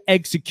able to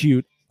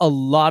execute a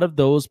lot of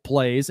those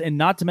plays, and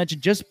not to mention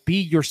just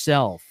be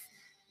yourself.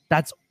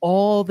 That's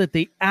all that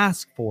they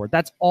asked for.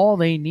 That's all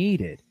they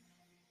needed.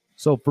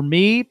 So for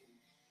me,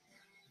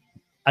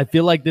 I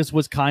feel like this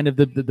was kind of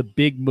the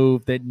big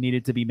move that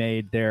needed to be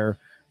made there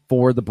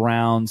for the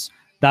Browns.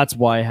 That's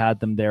why I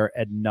had them there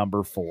at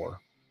number 4.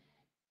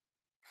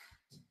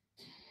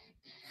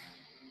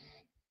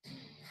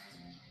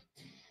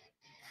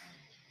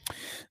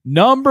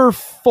 Number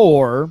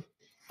 4,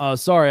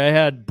 sorry, I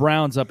had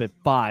Browns up at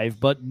 5,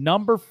 but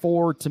number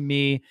 4 to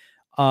me,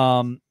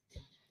 I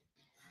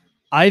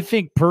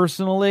think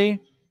personally,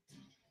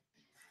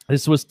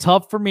 this was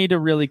tough for me to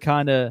really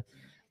kind of,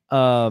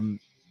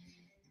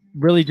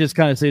 really just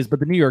kind of say this, but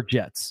the New York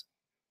Jets.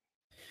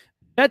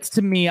 Jets,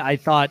 to me, I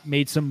thought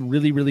made some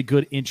really, really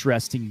good,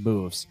 interesting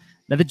moves.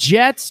 Now, the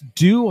Jets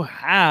do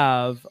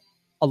have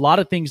a lot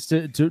of things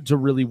to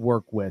really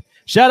work with.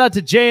 Shout out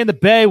to Jay in the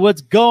Bay.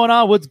 What's going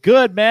on? What's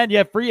good, man?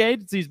 Yeah, free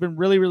agency's been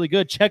really, really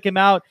good. Check him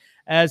out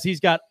as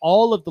he's got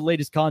all of the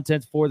latest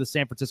content for the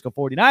San Francisco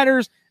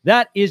 49ers.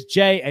 That is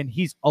Jay, and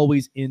he's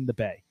always in the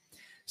Bay.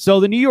 So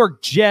the New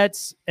York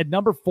Jets at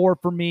number 4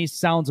 for me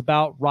sounds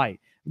about right.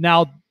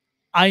 Now,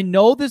 I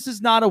know this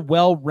is not a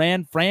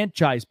well-ran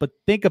franchise, but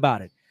think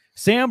about it.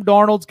 Sam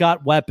Darnold's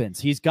got weapons.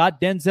 He's got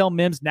Denzel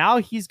Mims. Now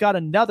he's got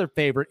another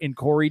favorite in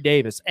Corey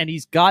Davis, and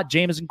he's got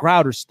Jamison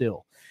Crowder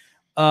still.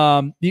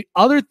 The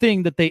other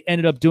thing that they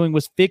ended up doing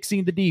was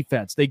fixing the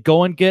defense. They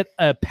go and get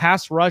a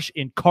pass rush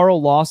in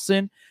Carl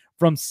Lawson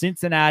from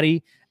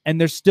Cincinnati, and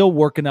they're still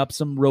working up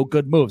some real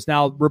good moves.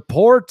 Now,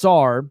 reports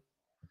are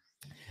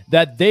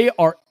that they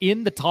are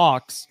in the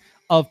talks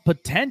of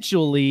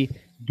potentially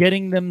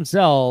getting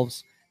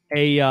themselves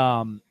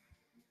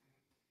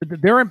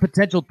they're in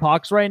potential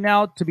talks right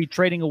now to be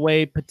trading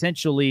away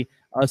potentially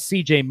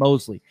CJ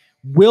Mosley.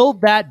 Will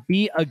that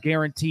be a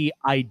guarantee?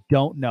 I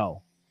don't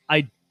know.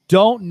 I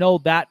don't know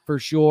that for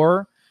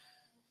sure.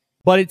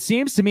 But it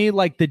seems to me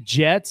like the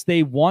Jets,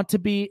 they want to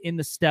be in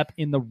the step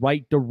in the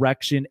right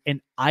direction,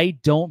 and I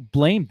don't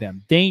blame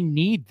them. They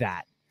need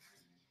that.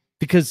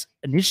 Because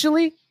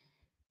initially,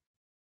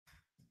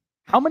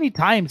 how many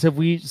times have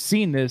we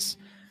seen this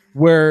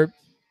where,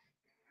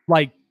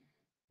 like,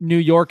 New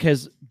York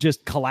has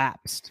just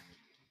collapsed?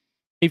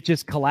 They've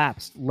just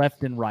collapsed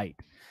left and right.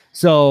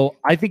 So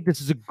I think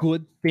this is a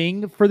good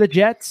thing for the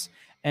Jets,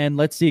 and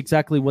let's see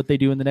exactly what they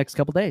do in the next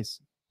couple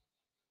days.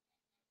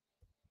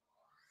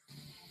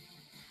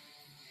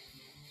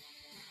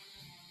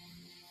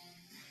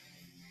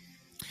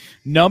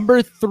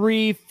 Number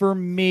 3 for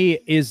me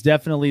is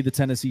definitely the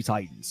Tennessee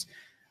Titans.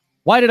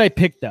 Why did I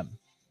pick them?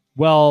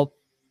 Well,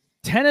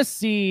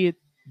 Tennessee,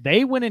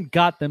 they went and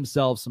got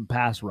themselves some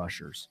pass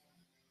rushers.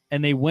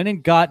 And they went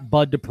and got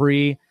Bud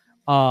Dupree,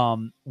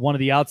 one of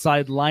the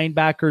outside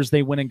linebackers.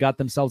 They went and got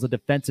themselves a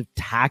defensive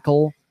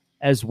tackle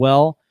as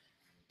well.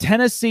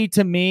 Tennessee,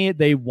 to me,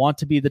 they want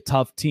to be the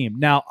tough team.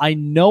 Now, I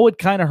know it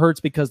kind of hurts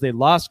because they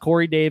lost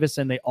Corey Davis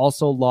and they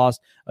also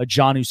lost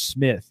Jonnu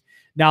Smith.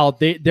 Now,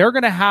 they're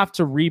going to have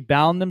to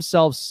rebound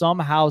themselves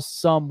somehow,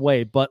 some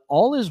way, but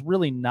all is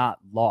really not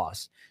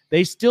lost.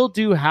 They still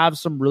do have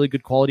some really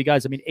good quality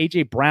guys. I mean,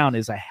 A.J. Brown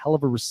is a hell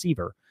of a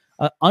receiver,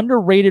 an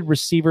underrated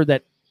receiver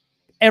that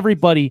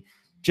everybody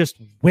just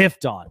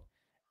whiffed on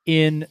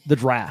in the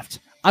draft.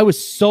 I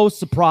was so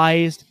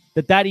surprised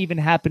that even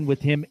happened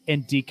with him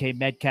and DK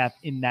Metcalf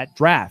in that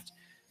draft.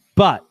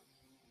 But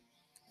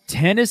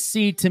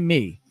Tennessee, to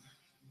me,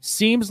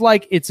 seems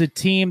like it's a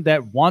team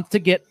that wants to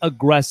get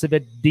aggressive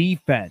at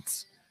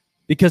defense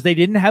because they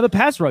didn't have a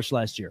pass rush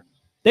last year.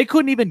 They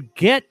couldn't even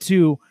get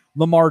to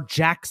Lamar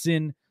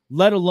Jackson,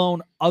 let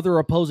alone other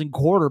opposing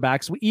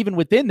quarterbacks, even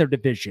within their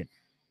division.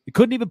 They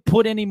couldn't even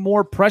put any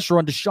more pressure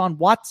on Deshaun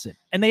Watson,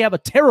 and they have a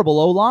terrible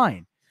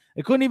O-line.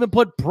 They couldn't even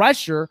put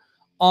pressure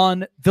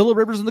on Phillip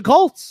Rivers and the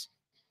Colts.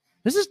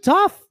 This is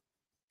tough.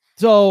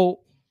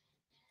 So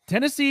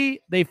Tennessee,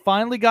 they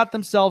finally got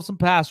themselves some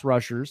pass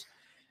rushers,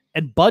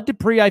 and Bud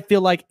Dupree, I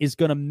feel like, is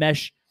going to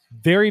mesh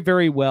very,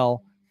 very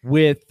well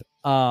with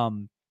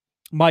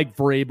Mike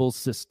Vrabel's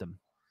system.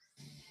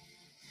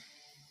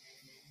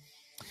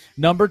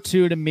 Number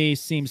 2 to me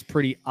seems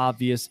pretty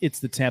obvious. It's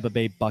the Tampa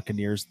Bay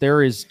Buccaneers.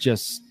 There's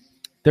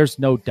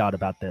no doubt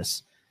about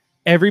this.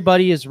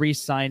 Everybody is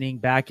re-signing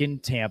back in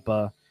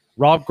Tampa.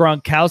 Rob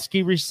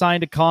Gronkowski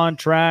re-signed a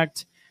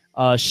contract.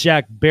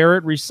 Shaq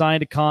Barrett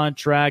re-signed a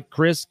contract.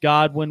 Chris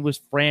Godwin was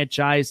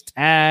franchise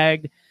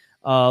tagged.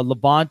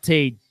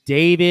 Levante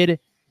David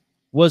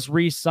was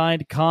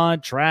re-signed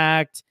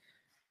contract.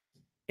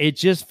 It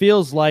just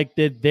feels like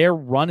that they're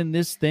running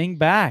this thing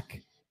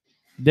back.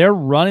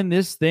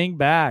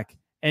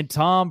 And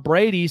Tom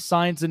Brady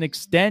signs an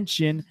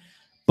extension,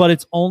 but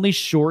it's only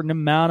short an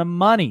amount of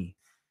money.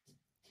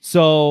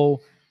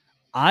 So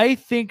I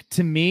think,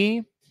 to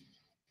me,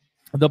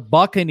 the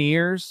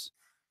Buccaneers,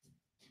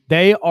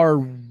 they are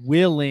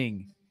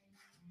willing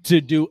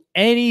to do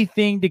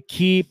anything to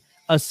keep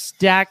a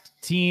stacked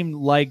team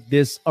like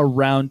this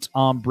around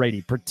Tom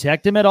Brady.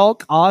 Protect him at all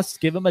costs.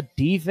 Give him a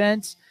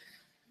defense.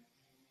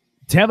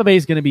 Tampa Bay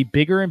is going to be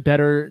bigger and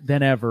better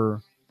than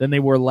ever than they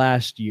were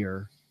last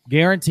year.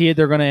 Guaranteed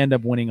they're going to end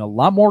up winning a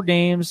lot more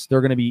games.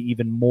 They're going to be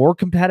even more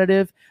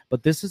competitive.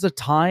 But this is a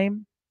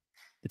time,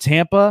 the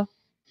Tampa,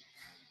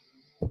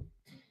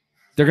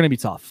 they're going to be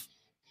tough.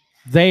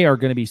 They are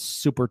going to be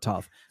super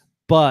tough.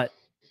 But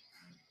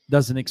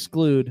doesn't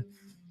exclude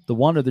the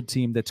one other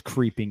team that's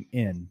creeping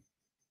in.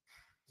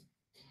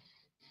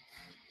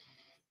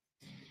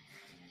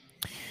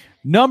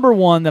 Number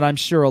 1 that I'm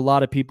sure a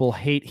lot of people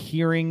hate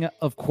hearing,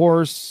 of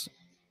course,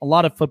 a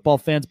lot of football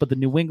fans, but the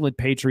New England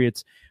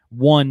Patriots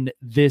won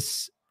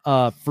this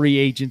free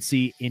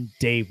agency in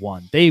day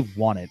 1. They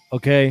won it,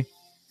 okay?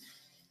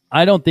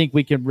 I don't think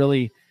we can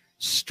really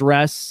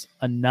stress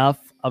enough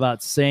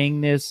about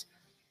saying this.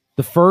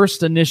 The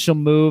first initial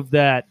move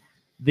that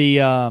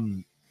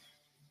the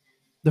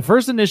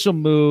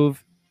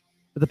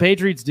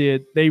Patriots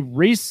did, they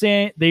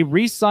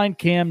re-signed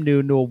Cam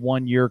Newton to a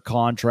 1-year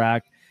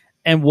contract.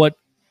 And what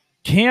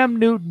Cam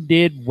Newton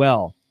did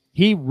well,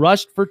 he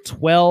rushed for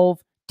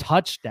 12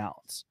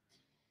 touchdowns.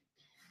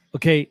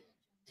 Okay,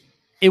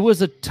 it was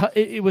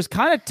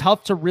kind of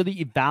tough to really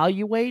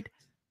evaluate,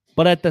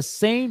 but at the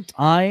same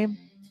time,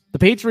 the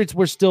Patriots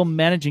were still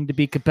managing to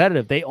be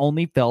competitive. They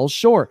only fell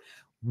short.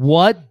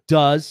 What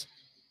does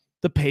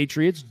the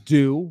Patriots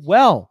do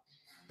well?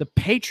 The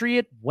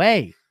Patriot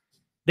way.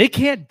 They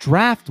can't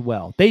draft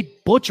well. They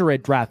butcher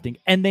at drafting,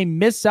 and they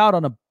miss out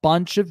on a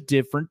bunch of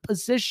different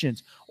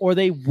positions, or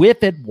they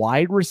whiff at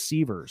wide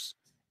receivers.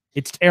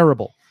 It's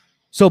terrible.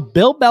 So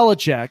Bill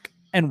Belichick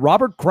and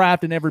Robert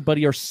Kraft and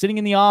everybody are sitting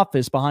in the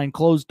office behind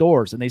closed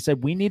doors, and they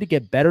said, we need to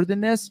get better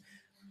than this,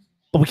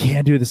 but we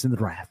can't do this in the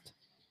draft.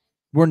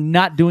 We're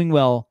not doing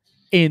well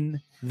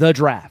in the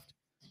draft.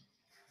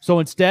 So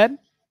instead,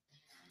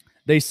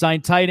 they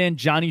signed tight end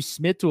Johnny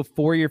Smith to a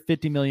 4-year,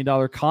 $50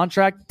 million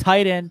contract.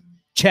 Tight end,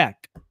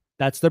 check.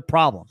 That's their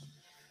problem.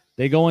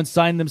 They go and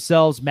sign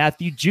themselves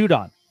Matthew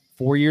Judon,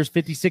 4 years,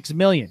 $56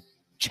 million.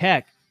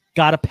 Check.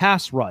 Got a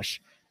pass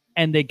rush.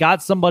 And they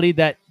got somebody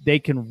that they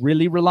can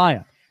really rely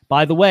on.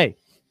 By the way,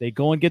 they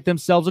go and get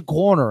themselves a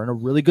corner and a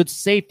really good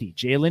safety.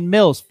 Jalen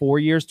Mills, 4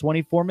 years,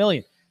 $24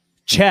 million.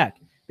 Check.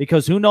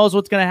 Because who knows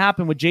what's going to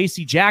happen with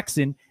J.C.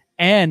 Jackson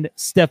and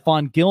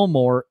Stephon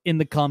Gilmore in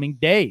the coming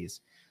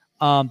days.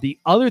 The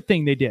other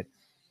thing they did,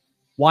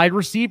 wide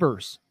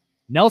receivers.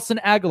 Nelson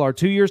Aguilar,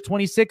 2 years,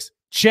 26,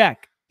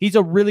 check. He's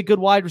a really good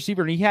wide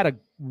receiver, and he had a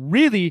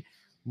really,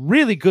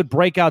 really good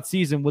breakout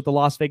season with the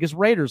Las Vegas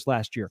Raiders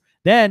last year.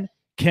 Then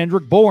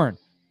Kendrick Bourne,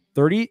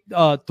 3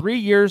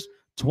 years,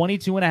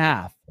 22 and a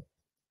half.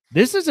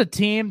 This is a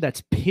team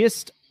that's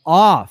pissed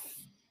off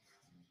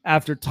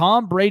after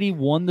Tom Brady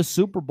won the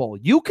Super Bowl.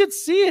 You could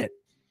see it.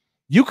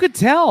 You could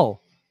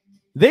tell.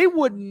 They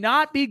would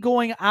not be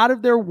going out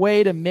of their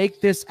way to make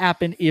this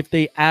happen if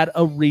they had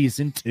a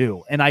reason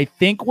to. And I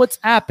think what's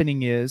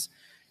happening is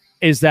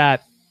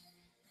that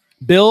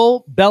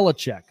Bill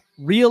Belichick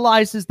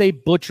realizes they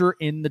butcher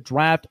in the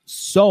draft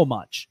so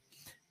much,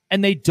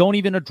 and they don't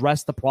even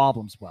address the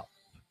problems well.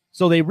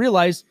 So they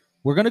realize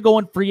we're going to go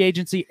in free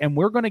agency, and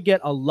we're going to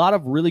get a lot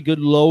of really good,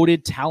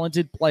 loaded,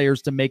 talented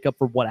players to make up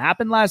for what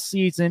happened last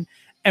season,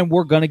 and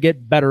we're going to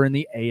get better in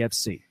the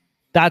AFC.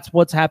 That's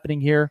what's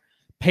happening here.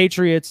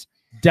 Patriots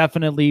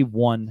definitely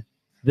won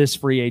this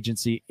free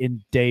agency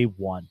in day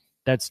 1.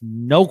 That's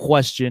no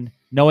question,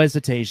 no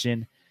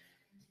hesitation.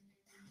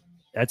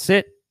 That's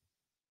it.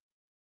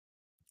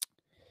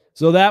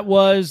 So that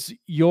was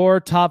your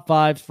top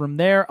 5. From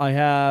there, I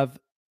have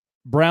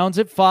Browns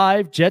at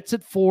 5, Jets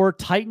at 4,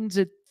 Titans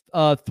at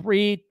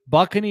 3,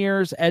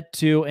 Buccaneers at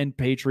 2, and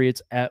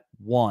Patriots at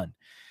 1.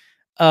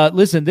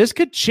 Listen, this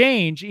could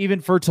change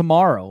even for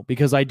tomorrow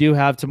because I do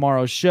have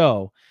tomorrow's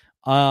show.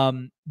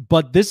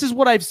 But this is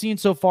what I've seen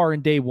so far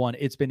in day one.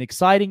 It's been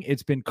exciting.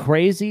 It's been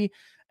crazy,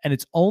 and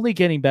it's only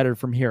getting better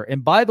from here.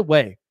 And by the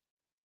way,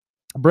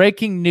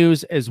 breaking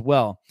news as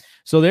well.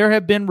 So there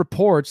have been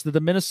reports that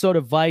the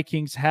Minnesota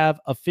Vikings have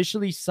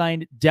officially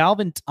signed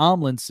Dalvin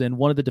Tomlinson,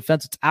 one of the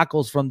defensive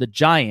tackles from the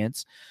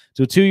Giants,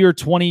 to a 2-year,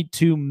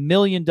 $22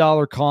 million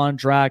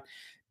contract.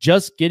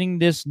 Just getting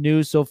this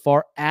news so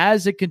far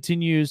as it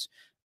continues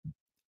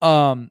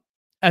to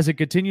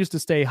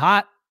stay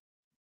hot,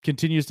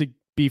 continues to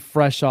be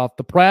fresh off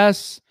the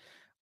press.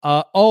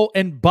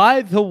 And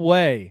by the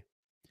way,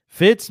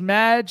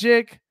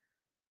 Fitzmagic,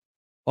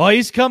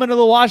 he's coming to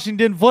the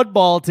Washington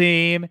football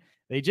team.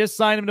 They just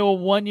signed him to a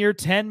 1-year,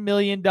 $10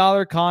 million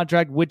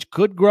contract, which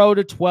could grow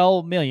to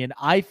 $12 million.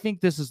 I think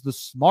this is the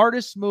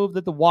smartest move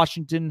that the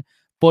Washington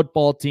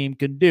football team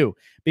can do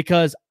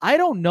because I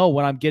don't know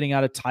what I'm getting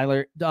out of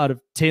Taylor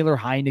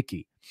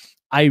Heinicke.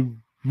 I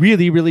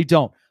really, really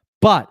don't.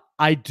 But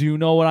I do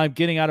know what I'm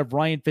getting out of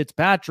Ryan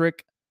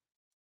Fitzpatrick.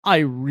 I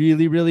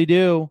really, really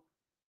do.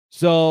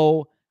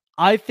 So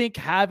I think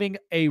having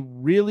a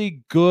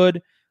really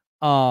good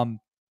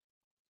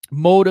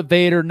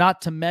motivator,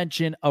 not to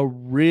mention a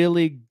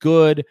really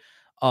good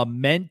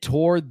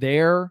mentor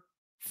there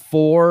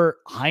for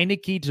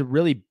Heinicke to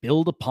really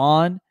build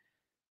upon,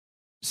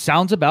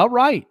 sounds about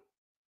right.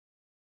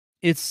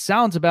 It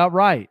sounds about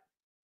right.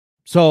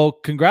 So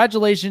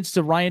congratulations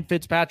to Ryan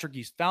Fitzpatrick.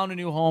 He's found a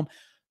new home.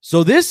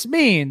 So this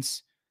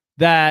means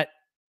that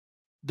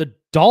the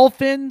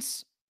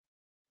Dolphins,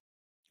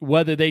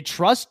 whether they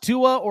trust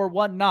Tua or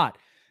whatnot,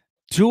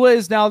 Tua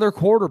is now their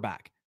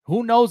quarterback.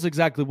 Who knows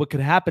exactly what could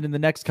happen in the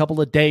next couple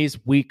of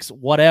days, weeks,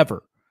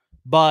 whatever.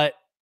 But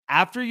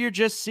after you're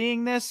just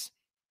seeing this,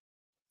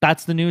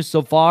 that's the news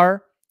so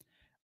far.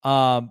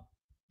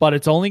 But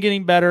it's only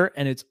getting better,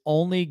 and it's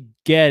only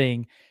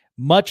getting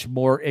much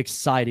more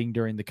exciting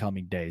during the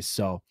coming days.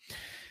 So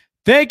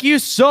thank you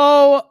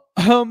so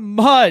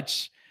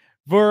much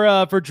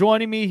for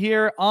joining me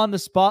here on the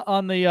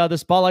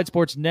Spotlight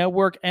Sports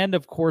Network and,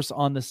 of course,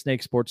 on the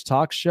Snake Sports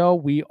Talk Show.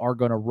 We are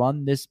going to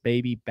run this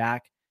baby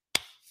back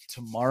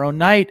tomorrow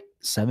night,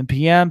 7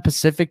 p.m.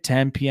 Pacific,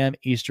 10 p.m.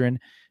 Eastern.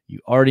 You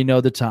already know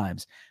the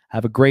times.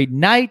 Have a great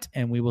night,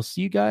 and we will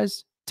see you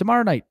guys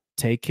tomorrow night.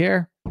 Take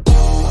care.